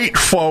white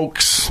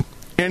folks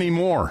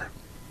anymore.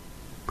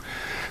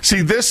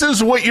 See, this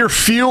is what you're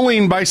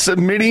fueling by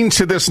submitting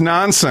to this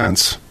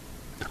nonsense.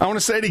 I want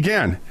to say it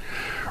again.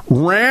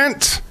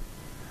 Rant,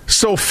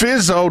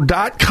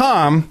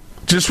 Sofizzo.com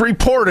just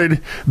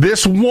reported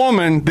this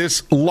woman,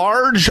 this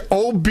large,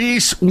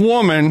 obese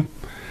woman,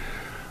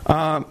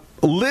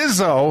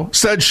 Lizzo,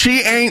 said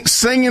she ain't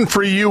singing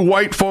for you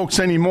white folks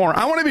anymore.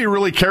 I want to be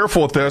really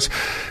careful with this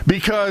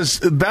because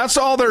that's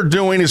all they're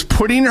doing is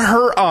putting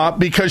her up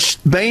because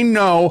they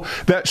know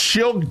that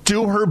she'll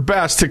do her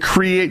best to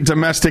create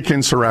domestic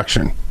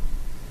insurrection.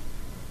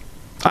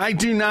 I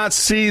do not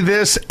see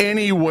this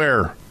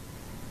anywhere.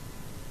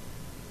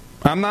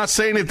 I'm not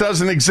saying it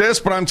doesn't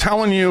exist, but I'm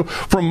telling you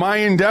from my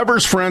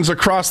endeavors, friends,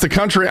 across the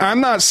country, I'm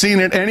not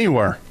seeing it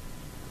anywhere.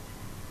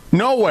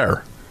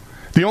 Nowhere.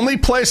 The only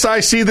place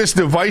I see this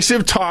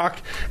divisive talk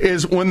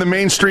is when the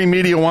mainstream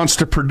media wants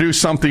to produce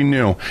something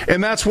new.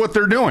 And that's what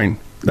they're doing.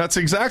 That's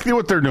exactly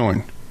what they're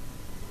doing.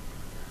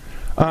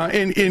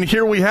 And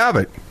here we have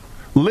it.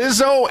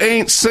 Lizzo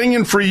ain't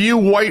singing for you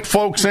white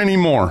folks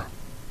anymore.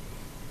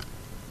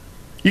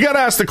 You got to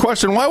ask the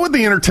question, why would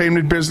the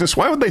entertainment business,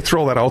 why would they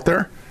throw that out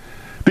there?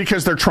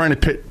 Because they're trying to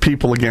pit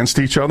people against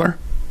each other.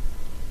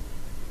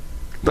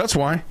 That's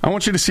why. I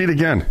want you to see it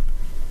again.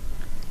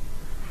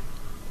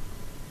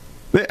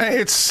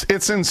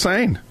 It's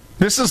insane.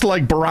 This is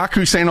like Barack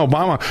Hussein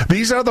Obama.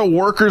 These are the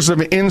workers of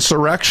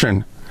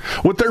insurrection.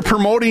 What they're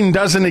promoting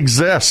doesn't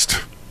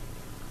exist.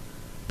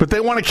 But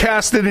they want to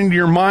cast it into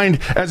your mind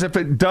as if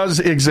it does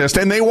exist.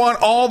 And they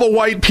want all the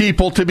white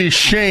people to be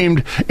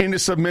shamed into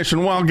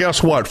submission. Well,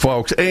 guess what,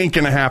 folks? It ain't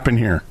going to happen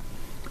here.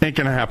 Ain't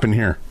going to happen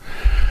here.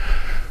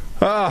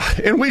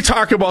 And we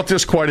talk about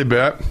this quite a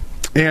bit.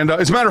 And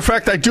as a matter of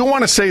fact, I do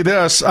want to say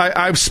this.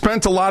 I've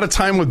spent a lot of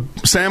time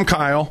with Sam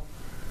Kyle.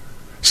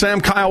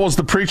 Sam Kyle was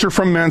the preacher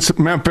from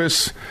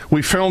Memphis.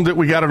 We filmed it.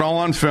 We got it all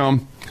on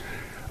film.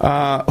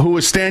 Who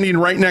was standing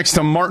right next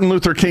to Martin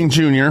Luther King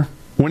Jr.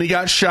 when he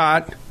got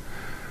shot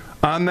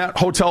on that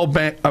hotel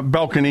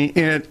balcony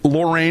at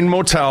Lorraine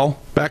Motel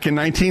back in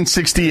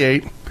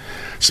 1968.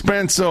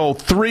 Spent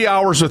 3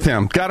 hours with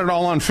him. Got it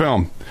all on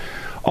film.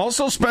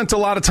 Also spent a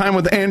lot of time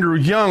with Andrew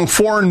Young,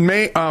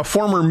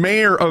 former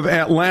mayor of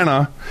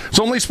Atlanta. Was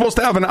only supposed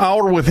to have an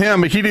hour with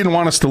him, but he didn't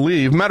want us to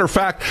leave. Matter of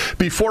fact,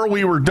 before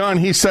we were done,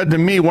 he said to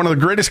me, one of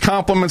the greatest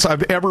compliments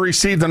I've ever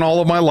received in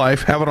all of my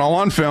life, have it all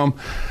on film,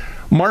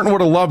 Martin would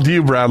have loved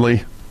you,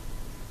 Bradlee.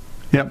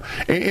 Yep.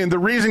 And the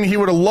reason he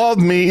would have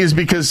loved me is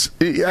because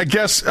I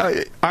guess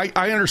I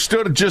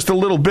understood just a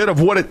little bit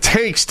of what it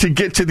takes to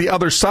get to the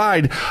other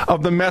side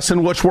of the mess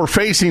in which we're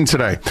facing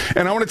today.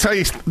 And I want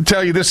to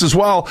tell you this as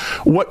well.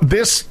 What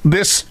this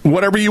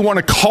whatever you want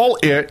to call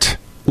it,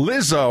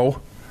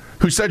 Lizzo,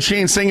 who said she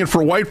ain't singing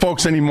for white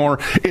folks anymore,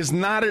 is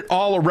not at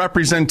all a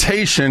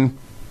representation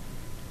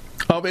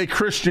of a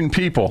Christian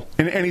people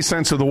in any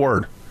sense of the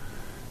word.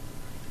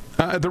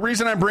 The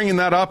reason I'm bringing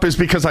that up is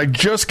because I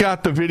just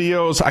got the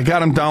videos. I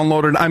got them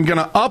downloaded. I'm going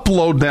to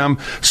upload them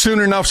soon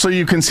enough so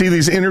you can see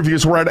these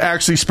interviews where I'd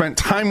actually spent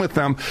time with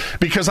them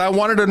because I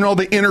wanted to know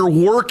the inner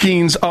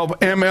workings of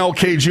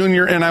MLK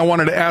Jr. and I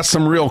wanted to ask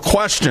some real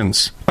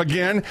questions.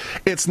 Again,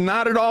 it's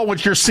not at all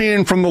what you're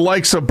seeing from the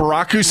likes of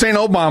Barack Hussein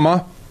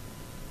Obama.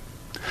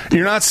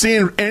 You're not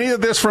seeing any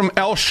of this from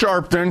Al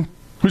Sharpton,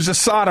 who's a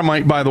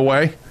sodomite, by the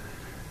way.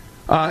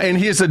 And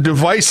he is a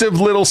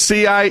divisive little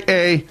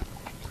CIA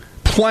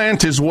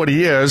plant is what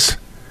he is,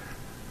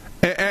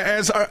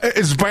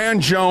 as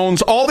Van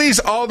Jones, all these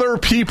other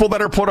people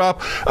that are put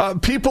up,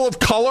 people of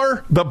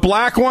color, the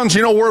black ones,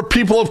 we're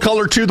people of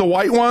color too, the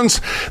white ones,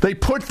 they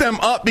put them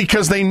up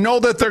because they know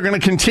that they're going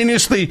to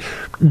continuously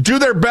do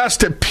their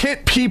best to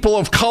pit people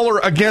of color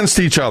against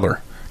each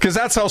other, because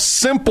that's how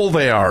simple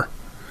they are.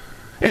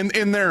 And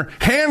their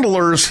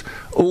handlers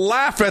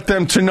laugh at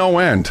them to no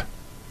end.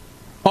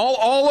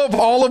 All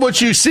of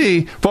what you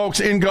see, folks,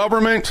 in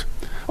government,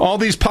 all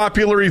these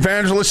popular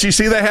evangelists, you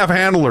see, they have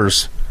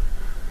handlers.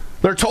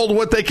 They're told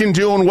what they can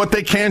do and what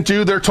they can't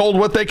do. They're told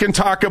what they can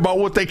talk about,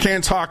 what they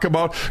can't talk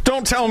about.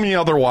 Don't tell me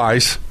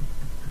otherwise,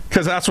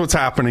 because that's what's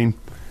happening.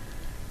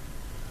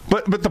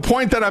 But the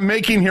point that I'm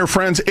making here,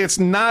 friends, it's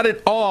not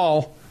at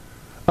all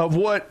of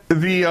what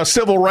the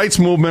civil rights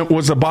movement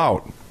was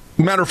about.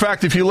 Matter of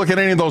fact, if you look at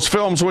any of those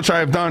films, which I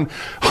have done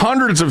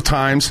hundreds of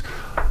times,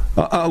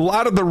 a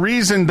lot of the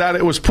reason that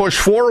it was pushed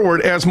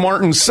forward, as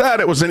Martin said,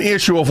 it was an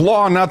issue of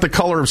law, not the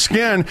color of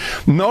skin.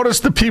 Notice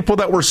the people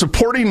that were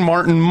supporting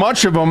Martin,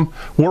 much of them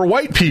were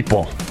white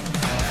people.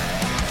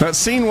 That's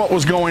seen what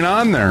was going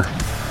on there.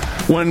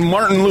 When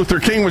Martin Luther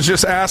King was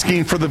just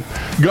asking for the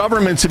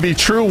government to be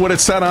true what it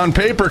said on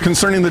paper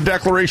concerning the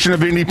Declaration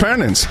of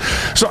Independence.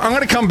 So I'm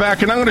going to come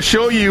back and I'm going to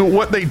show you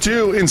what they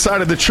do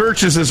inside of the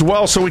churches as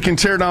well, so we can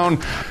tear down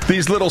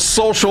these little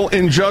social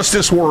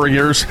injustice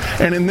warriors,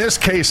 and in this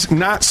case,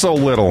 not so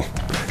little.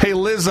 Hey,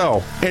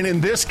 Lizzo, and in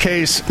this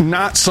case,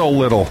 not so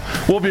little.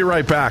 We'll be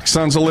right back.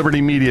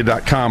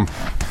 sonsoflibertymedia.com.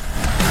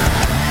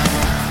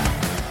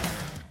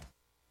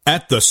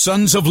 At the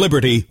Sons of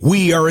Liberty,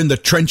 we are in the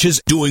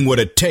trenches doing what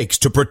it takes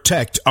to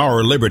protect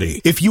our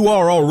liberty. If you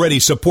are already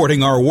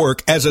supporting our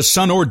work as a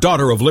son or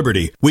daughter of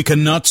liberty, we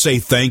cannot say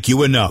thank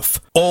you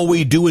enough. All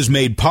we do is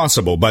made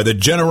possible by the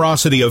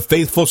generosity of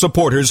faithful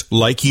supporters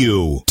like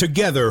you.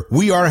 Together,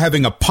 we are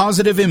having a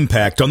positive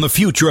impact on the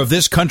future of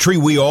this country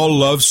we all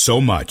love so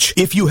much.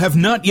 If you have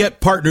not yet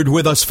partnered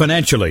with us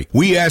financially,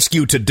 we ask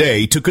you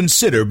today to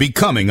consider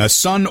becoming a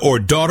son or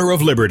daughter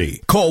of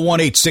liberty. Call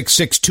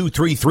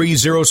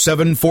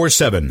 1-866-233-0747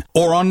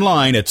 or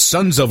online at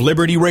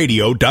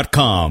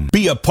sonsoflibertyradio.com.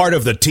 Be a part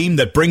of the team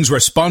that brings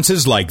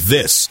responses like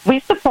this.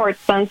 We support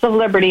Sons of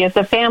Liberty as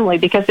a family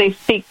because they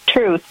speak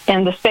truth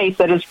in the space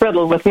that is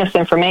riddled with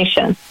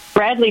misinformation.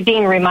 Bradlee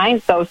Dean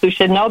reminds those who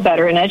should know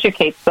better and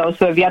educates those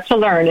who have yet to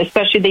learn,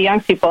 especially the young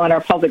people in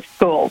our public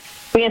schools.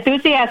 We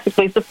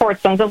enthusiastically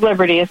support Sons of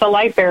Liberty as a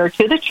light bearer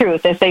to the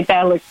truth as they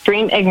battle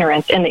extreme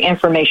ignorance in the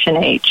information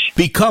age.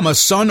 Become a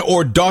son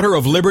or daughter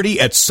of liberty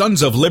at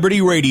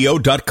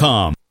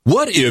sonsoflibertyradio.com.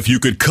 What if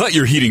you could cut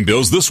your heating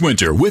bills this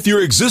winter with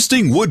your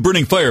existing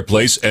wood-burning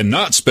fireplace and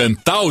not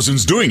spend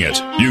thousands doing it?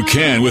 You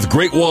can with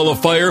Great Wall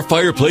of Fire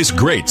fireplace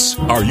grates.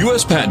 Our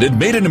U.S. patented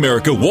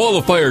made-in-America Wall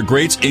of Fire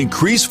grates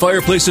increase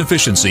fireplace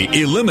efficiency,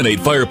 eliminate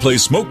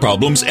fireplace smoke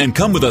problems, and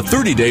come with a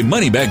 30-day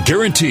money-back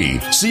guarantee.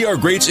 See our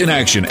grates in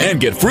action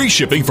and get free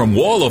shipping from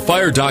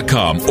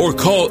walloffire.com or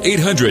call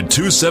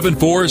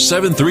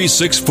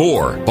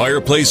 800-274-7364.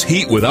 Fireplace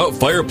heat without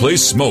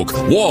fireplace smoke.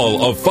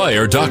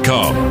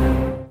 walloffire.com.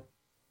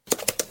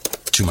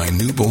 To my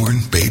newborn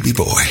baby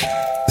boy,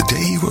 the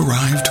day you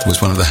arrived was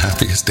one of the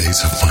happiest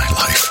days of my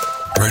life.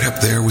 Right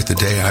up there with the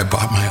day I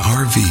bought my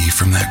RV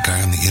from that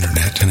guy on the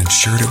internet and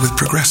insured it with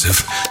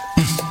Progressive.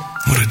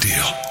 What a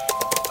deal.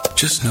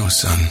 Just know,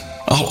 son,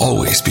 I'll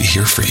always be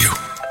here for you.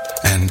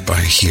 And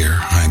by here,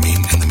 I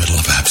mean in the middle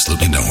of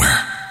absolutely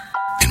nowhere.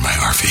 In my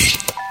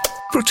RV.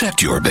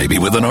 Protect your baby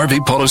with an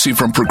RV policy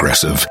from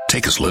Progressive.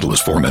 Take as little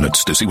as 4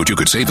 minutes to see what you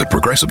could save at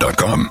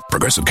Progressive.com.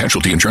 Progressive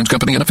Casualty Insurance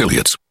Company and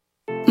Affiliates.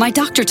 My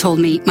doctor told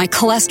me my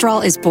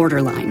cholesterol is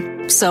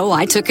borderline, so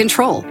I took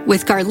control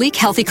with Garlic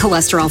Healthy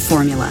Cholesterol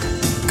Formula.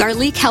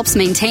 Garlic helps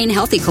maintain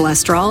healthy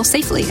cholesterol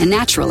safely and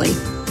naturally.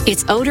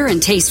 It's odor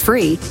and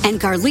taste-free, and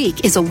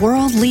Garlic is a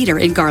world leader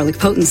in garlic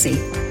potency.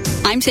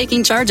 I'm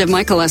taking charge of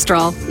my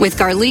cholesterol with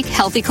Garlic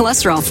Healthy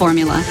Cholesterol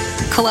Formula,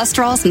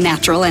 cholesterol's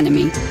natural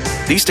enemy.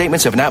 These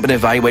statements have not been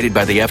evaluated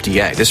by the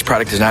FDA. This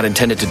product is not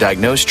intended to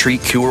diagnose,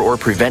 treat, cure, or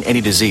prevent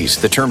any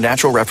disease. The term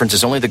natural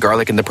references only the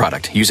garlic in the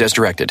product. Use as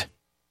directed.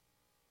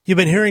 You've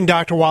been hearing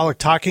Dr. Wallach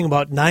talking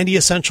about 90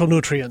 essential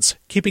nutrients,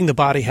 keeping the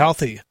body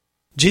healthy.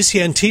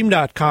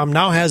 GCNteam.com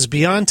now has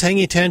Beyond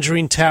Tangy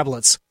Tangerine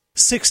tablets,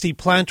 60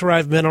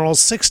 plant-derived minerals,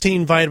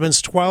 16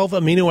 vitamins, 12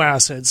 amino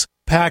acids,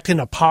 packed in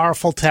a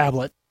powerful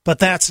tablet. But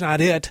that's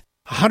not it.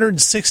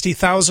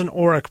 160,000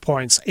 auric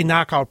points, a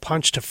knockout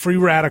punch to free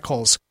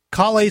radicals.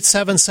 Call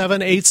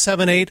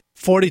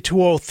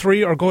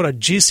 877-878-4203 or go to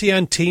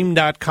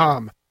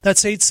GCNteam.com.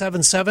 That's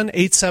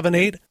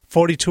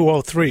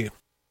 877-878-4203.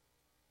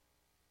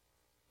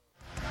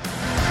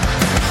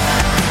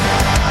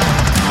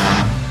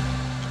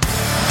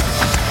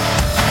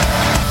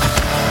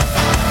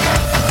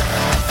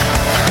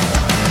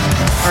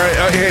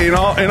 Hey, in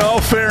all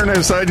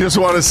fairness, I just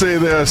want to say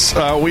this.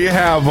 We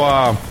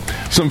have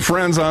some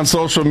friends on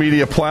social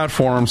media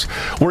platforms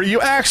where you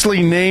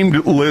actually named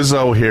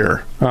Lizzo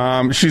here.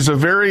 She's a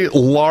very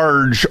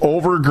large,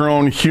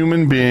 overgrown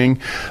human being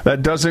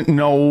that doesn't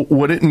know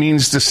what it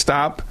means to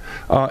stop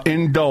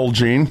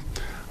indulging.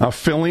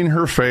 Filling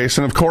her face,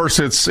 and of course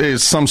it's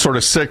some sort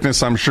of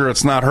sickness. I'm sure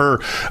it's not her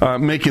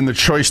making the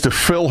choice to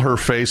fill her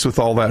face with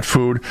all that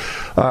food.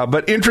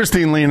 But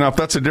interestingly enough,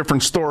 that's a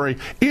different story.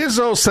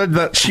 Izzo said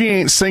that she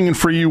ain't singing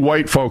for you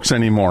white folks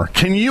anymore.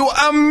 Can you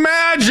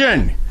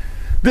imagine?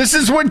 This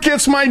is what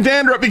gets my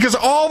dander up, because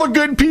all the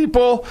good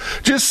people,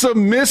 just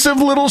submissive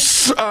little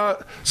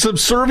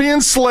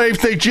subservient slaves,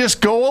 they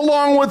just go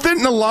along with it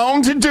and allow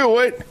them to do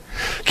it.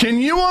 Can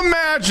you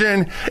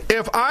imagine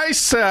if I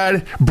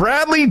said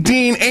Bradlee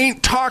Dean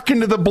ain't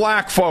talking to the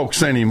black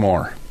folks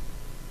anymore?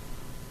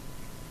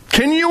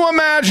 Can you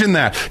imagine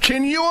that?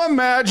 Can you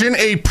imagine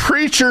a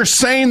preacher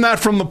saying that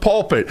from the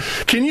pulpit?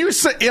 Can you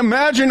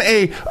imagine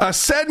a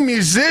said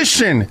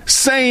musician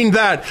saying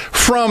that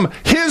from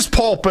his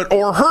pulpit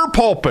or her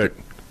pulpit?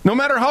 No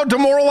matter how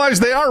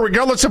demoralized they are,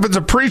 regardless if it's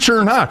a preacher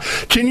or not.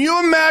 Can you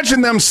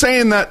imagine them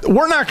saying that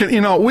we're not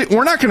going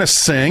we're not going to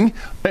sing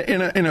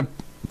in a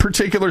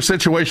particular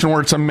situation where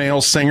it's a male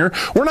singer.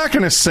 We're not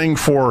going to sing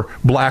for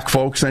black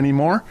folks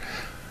anymore.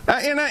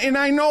 And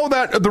I know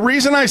that the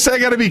reason I say I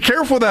got to be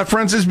careful with that,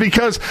 friends, is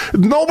because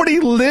nobody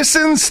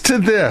listens to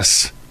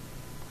this.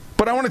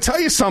 But I want to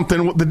tell you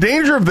something. The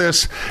danger of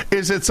this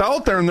is it's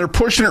out there and they're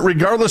pushing it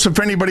regardless if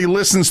anybody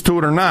listens to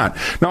it or not.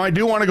 Now, I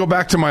do want to go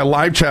back to my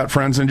live chat,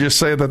 friends, and just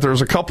say that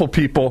there's a couple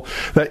people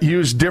that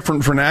use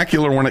different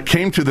vernacular when it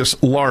came to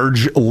this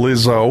large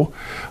Lizzo.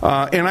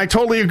 And I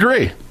totally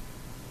agree.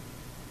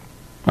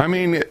 I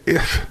mean,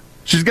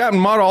 She's gotten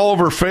mud all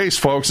over her face,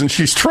 folks, and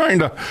she's trying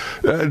to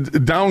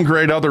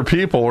downgrade other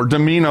people or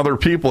demean other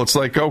people. It's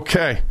like,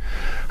 okay,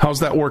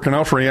 how's that working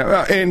out for you?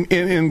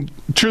 And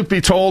truth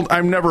be told,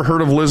 I've never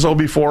heard of Lizzo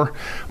before,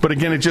 but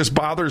again, it just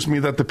bothers me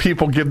that the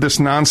people give this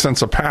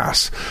nonsense a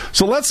pass.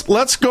 So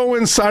let's go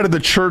inside of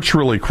the church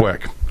really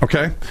quick,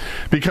 okay?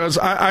 Because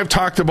I've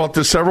talked about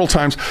this several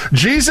times.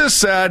 Jesus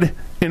said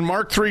in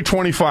Mark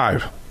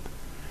 3:25,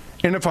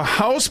 and if a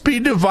house be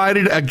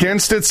divided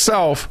against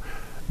itself,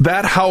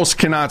 that house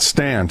cannot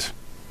stand.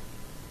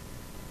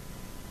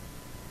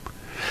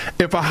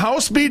 If a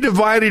house be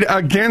divided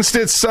against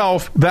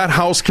itself, that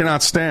house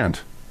cannot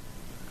stand.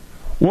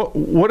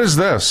 What is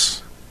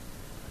this?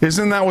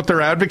 Isn't that what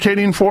they're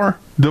advocating for?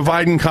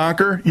 Divide and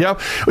conquer?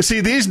 Yep. See,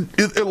 these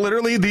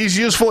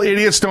useful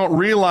idiots don't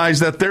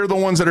realize that they're the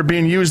ones that are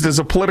being used as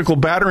a political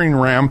battering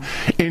ram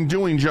in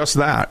doing just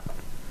that.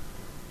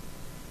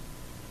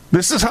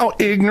 This is how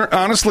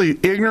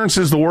ignorance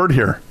is the word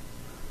here.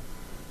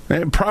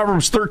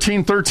 Proverbs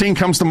 13:13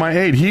 comes to my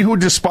aid. He who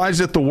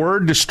despiseth the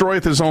word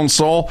destroyeth his own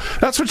soul.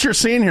 That's what you're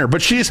seeing here.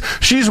 But she's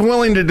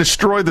willing to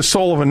destroy the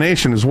soul of a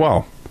nation as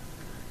well.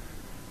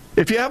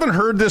 If you haven't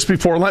heard this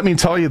before, let me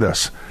tell you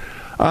this.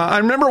 I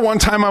remember one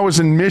time I was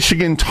in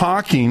Michigan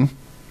talking,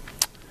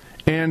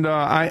 and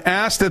I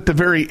asked at the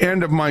very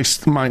end of my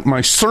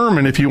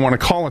sermon, if you want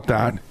to call it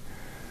that,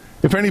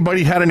 if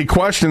anybody had any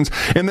questions.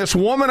 And this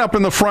woman up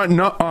in the front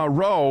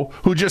row,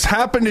 who just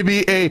happened to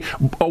be a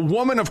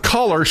woman of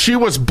color, she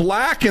was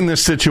black in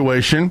this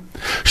situation,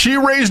 she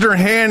raised her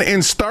hand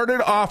and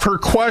started off her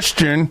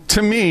question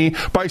to me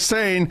by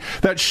saying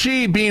that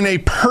she, being a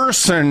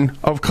person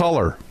of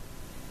color,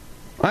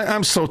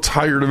 I'm so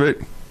tired of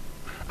it.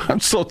 I'm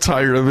so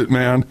tired of it,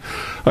 man.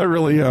 I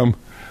really am.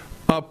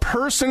 A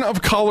person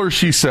of color,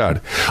 she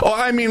said. Oh,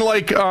 I mean,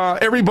 like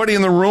everybody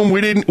in the room,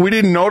 we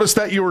didn't notice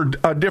that you were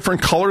a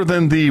different color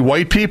than the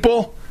white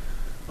people,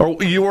 or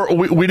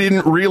we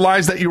didn't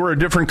realize that you were a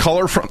different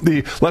color from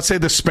let's say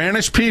the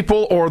Spanish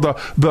people or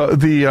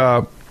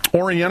the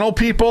Oriental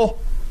people.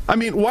 I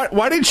mean,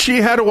 why did she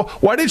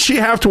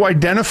have to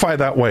identify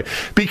that way?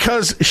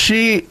 Because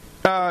she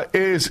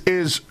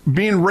is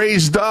being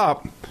raised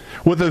up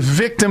with a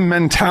victim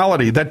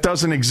mentality that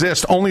doesn't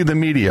exist. Only the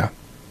media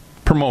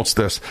promotes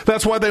this.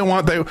 That's why they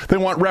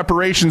want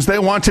reparations. They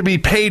want to be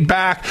paid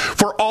back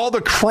for all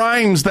the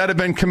crimes that have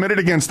been committed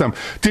against them.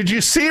 Did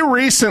you see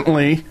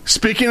recently,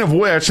 speaking of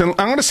which, and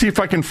I'm going to see if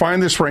I can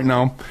find this right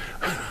now.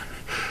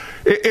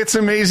 It's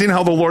amazing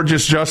how the Lord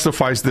just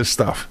justifies this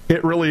stuff.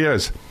 It really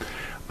is.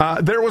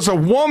 There was a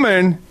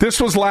woman, this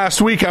was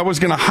last week, I was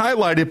going to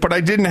highlight it, but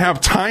I didn't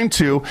have time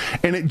to,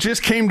 and it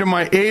just came to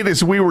my aid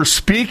as we were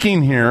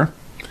speaking here.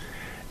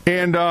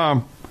 And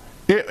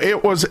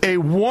it was a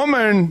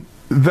woman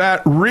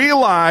that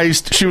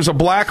realized, she was a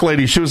black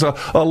lady. She was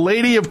a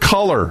lady of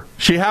color.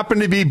 She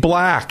happened to be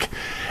black.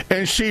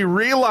 And she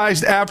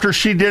realized after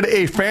she did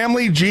a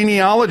family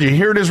genealogy,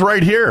 here it is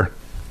right here.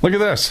 Look at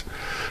this.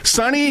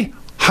 Sunny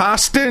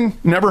Hostin,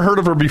 never heard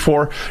of her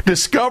before,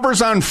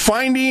 discovers on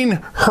finding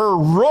her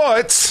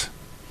roots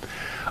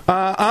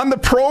on the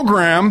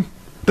program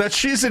that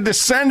she's a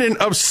descendant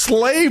of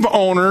slave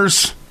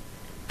owners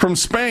from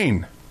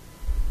Spain.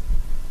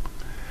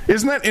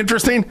 Isn't that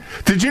interesting?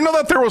 Did you know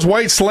that there was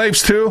white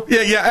slaves too?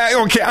 Yeah.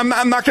 Okay, I'm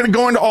not going to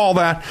go into all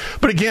that.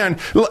 But again,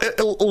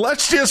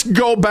 let's just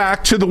go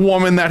back to the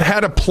woman that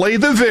had to play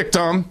the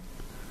victim,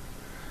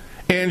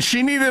 and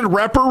she needed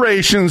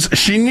reparations.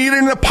 She needed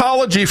an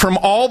apology from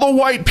all the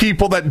white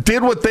people that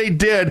did what they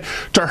did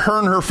to her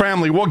and her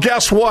family. Well,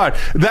 guess what?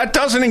 That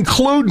doesn't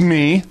include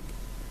me.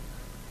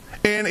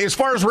 And as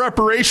far as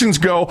reparations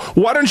go,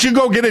 why don't you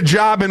go get a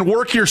job and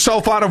work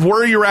yourself out of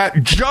where you're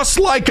at, just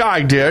like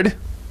I did?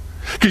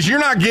 Because you're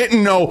not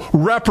getting no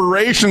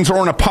reparations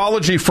or an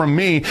apology from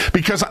me,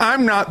 because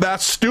I'm not that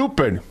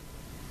stupid.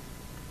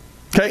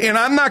 Okay, and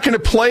I'm not going to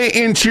play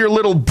into your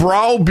little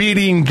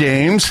browbeating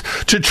games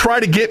to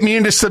try to get me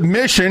into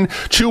submission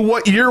to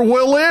what your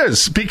will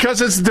is,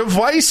 because it's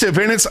divisive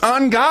and it's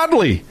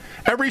ungodly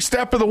every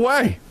step of the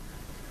way.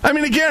 I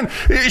mean, again,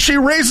 she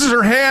raises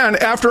her hand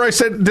after I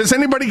said, does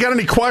anybody got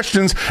any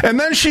questions? And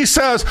then she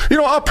says, being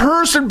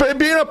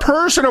a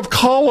person of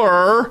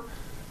color.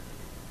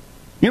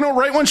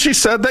 Right when she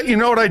said that, you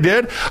know what I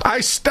did?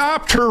 I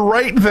stopped her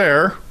right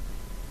there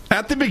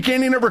at the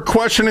beginning of her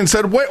question and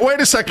said, wait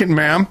a second,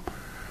 ma'am.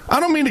 I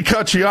don't mean to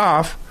cut you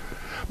off,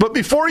 but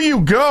before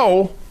you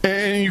go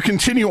and you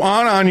continue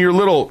on your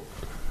little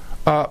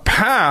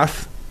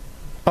path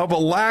of a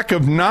lack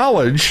of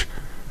knowledge,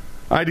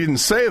 I didn't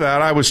say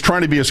that. I was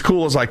trying to be as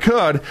cool as I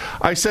could.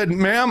 I said,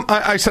 ma'am,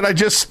 I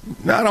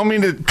don't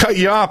mean to cut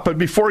you off, but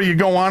before you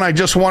go on, I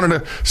just wanted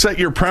to set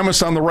your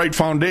premise on the right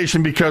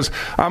foundation, because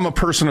I'm a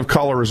person of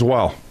color as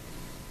well.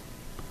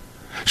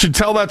 Should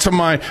tell that to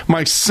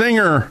my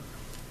singer,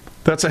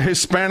 that's a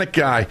Hispanic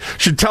guy.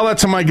 Should tell that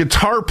to my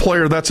guitar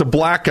player, that's a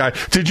black guy.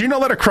 Did you know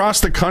that across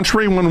the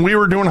country, when we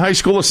were doing high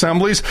school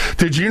assemblies,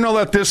 did you know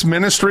that this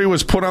ministry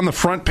was put on the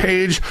front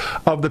page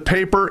of the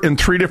paper in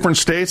 3 different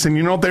states? And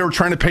you know what they were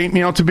trying to paint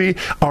me out to be?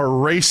 A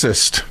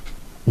racist.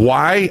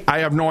 Why? I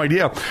have no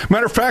idea.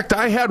 Matter of fact,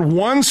 I had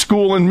one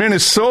school in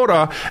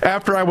Minnesota,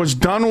 after I was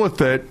done with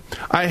it,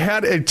 I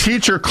had a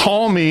teacher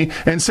call me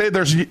and say,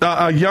 there's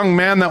a young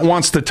man that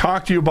wants to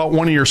talk to you about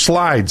one of your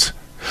slides.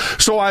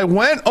 So I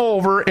went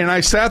over and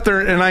I sat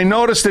there and I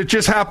noticed it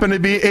just happened to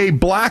be a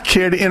black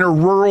kid in a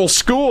rural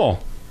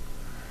school.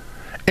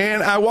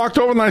 And I walked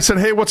over and I said,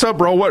 hey, what's up,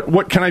 bro?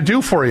 What can I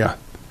do for you?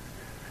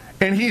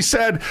 And he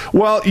said,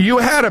 well, you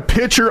had a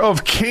picture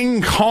of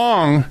King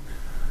Kong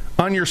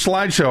on your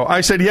slideshow.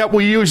 I said, yep,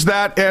 we use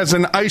that as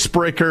an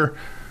icebreaker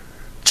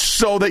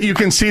so that you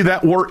can see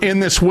that we're in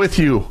this with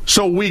you.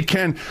 So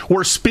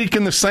we're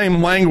speaking the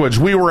same language.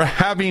 We were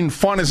having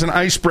fun as an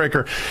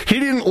icebreaker. He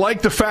didn't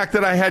like the fact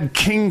that I had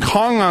King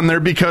Kong on there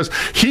because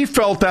he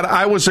felt that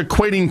I was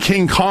equating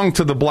King Kong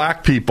to the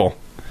black people.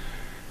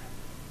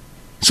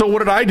 So what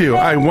did I do?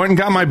 I went and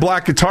got my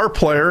black guitar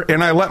player,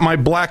 and I let my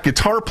black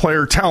guitar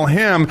player tell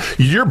him,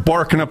 you're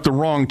barking up the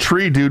wrong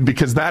tree, dude,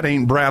 because that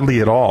ain't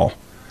Bradlee at all.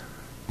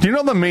 Do you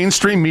know the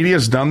mainstream media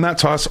has done that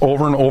to us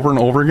over and over and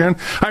over again?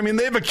 I mean,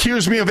 they've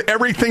accused me of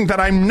everything that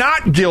I'm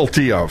not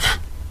guilty of.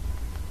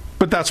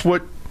 But that's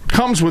what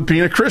comes with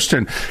being a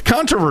Christian.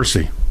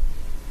 Controversy.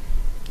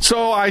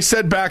 So I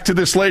said back to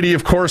this lady,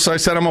 of course, I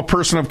said, I'm a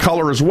person of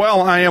color as well.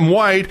 I am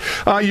white.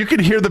 You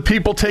could hear the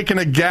people taking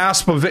a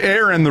gasp of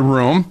air in the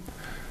room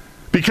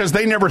because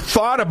they never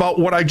thought about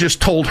what I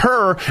just told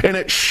her, and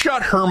it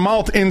shut her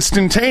mouth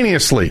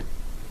instantaneously.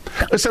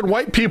 I said,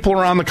 white people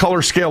are on the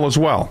color scale as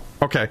well.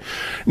 Okay.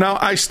 Now,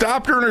 I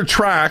stopped her in her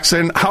tracks,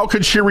 and how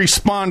could she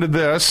respond to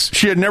this?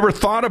 She had never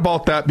thought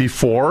about that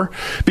before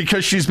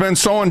because she's been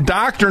so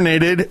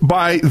indoctrinated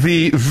by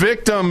the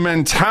victim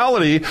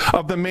mentality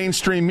of the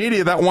mainstream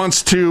media that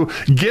wants to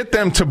get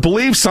them to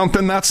believe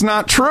something that's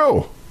not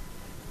true.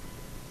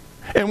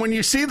 And when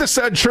you see the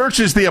said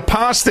churches, the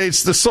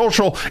apostates, the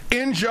social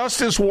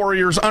injustice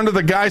warriors under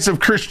the guise of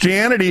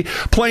Christianity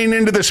playing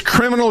into this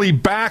criminally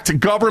backed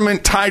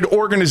government-tied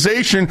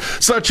organization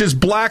such as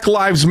Black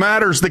Lives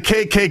Matters, the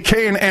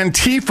KKK, and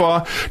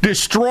Antifa,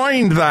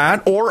 destroying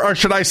that, or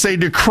should I say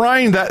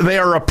decrying that they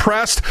are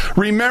oppressed,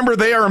 remember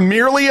they are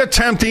merely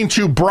attempting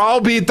to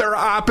browbeat their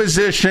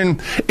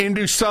opposition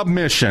into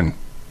submission.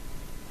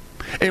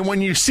 And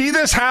when you see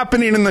this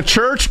happening in the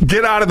church,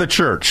 get out of the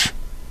church.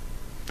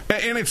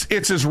 And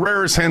it's as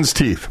rare as hen's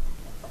teeth.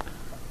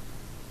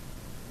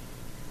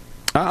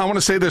 I want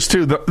to say this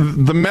too.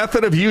 The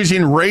method of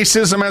using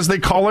racism, as they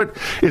call it,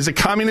 is a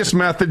communist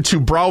method to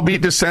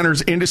browbeat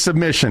dissenters into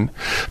submission,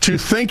 to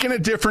think in a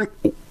different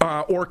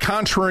or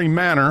contrary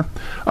manner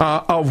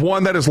of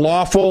one that is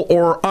lawful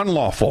or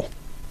unlawful.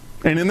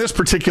 And in this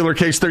particular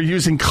case, they're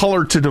using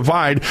color to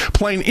divide,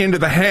 playing into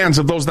the hands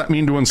of those that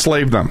mean to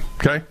enslave them.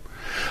 Okay?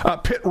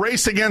 Pit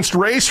race against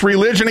race,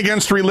 religion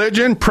against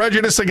religion,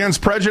 prejudice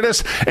against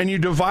prejudice, and you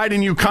divide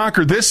and you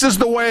conquer. This is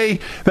the way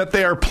that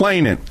they are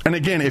playing it. And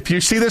again, if you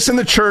see this in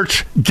the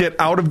church, get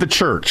out of the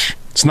church.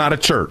 It's not a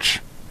church.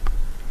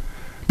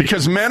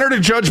 Because men are to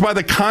judge by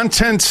the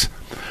content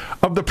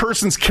of the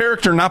person's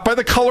character, not by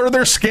the color of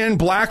their skin,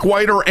 black,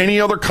 white, or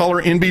any other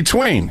color in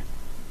between.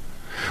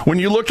 When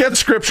you look at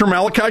Scripture,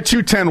 Malachi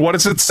 2:10, what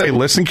does it say?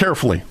 Listen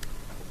carefully.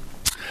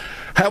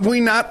 Have we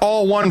not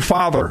all one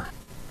Father?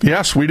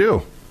 Yes, we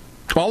do.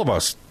 All of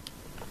us.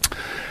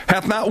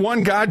 Hath not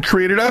one God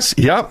created us?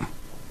 Yep.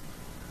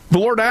 The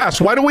Lord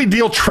asks, why do we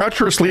deal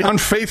treacherously,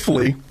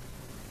 unfaithfully,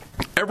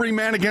 every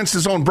man against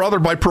his own brother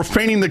by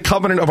profaning the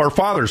covenant of our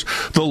fathers?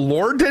 The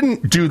Lord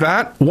didn't do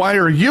that. Why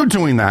are you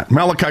doing that?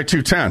 Malachi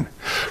 2:10.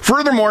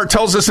 Furthermore, it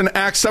tells us in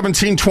Acts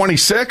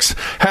 17:26,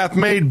 hath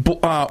made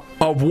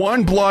of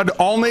one blood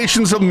all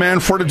nations of men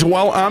for to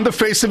dwell on the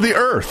face of the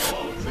earth.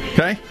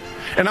 Okay?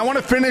 And I want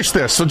to finish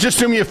this, so just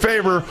do me a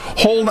favor,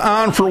 hold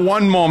on for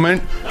one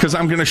moment, because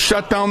I'm going to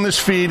shut down this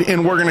feed,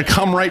 and we're going to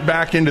come right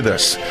back into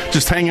this.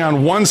 Just hang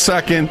on 1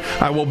 second.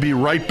 I will be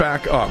right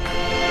back up.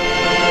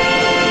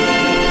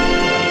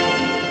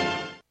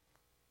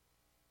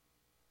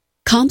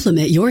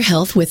 Complement your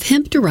health with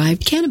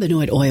hemp-derived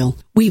cannabinoid oil.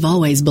 We've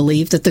always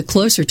believed that the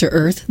closer to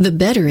Earth, the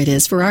better it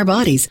is for our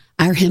bodies.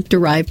 Our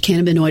hemp-derived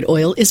cannabinoid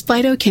oil is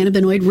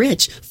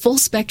phytocannabinoid-rich,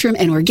 full-spectrum,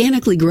 and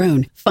organically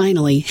grown.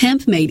 Finally,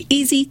 hemp made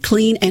easy,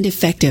 clean, and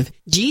effective.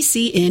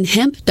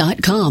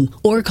 GCNhemp.com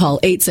or call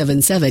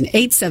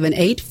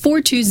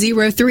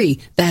 877-878-4203.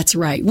 That's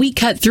right, we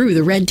cut through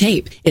the red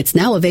tape. It's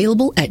now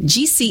available at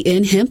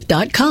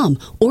GCNhemp.com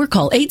or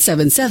call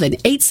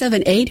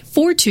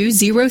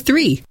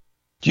 877-878-4203.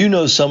 Do you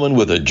know someone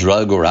with a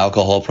drug or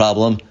alcohol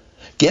problem?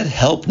 Get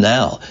help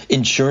now.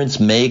 Insurance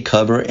may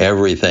cover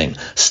everything.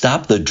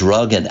 Stop the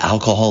drug and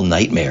alcohol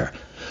nightmare.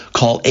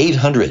 Call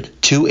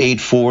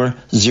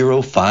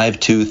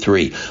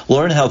 800-284-0523.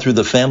 Learn how through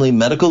the Family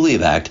Medical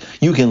Leave Act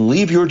you can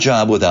leave your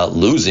job without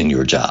losing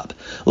your job.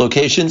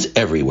 Locations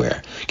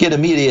everywhere. Get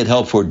immediate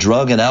help for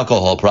drug and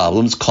alcohol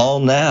problems.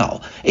 Call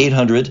now.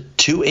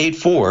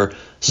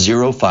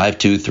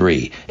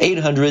 800-284-0523.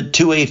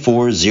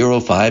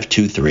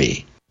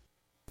 800-284-0523.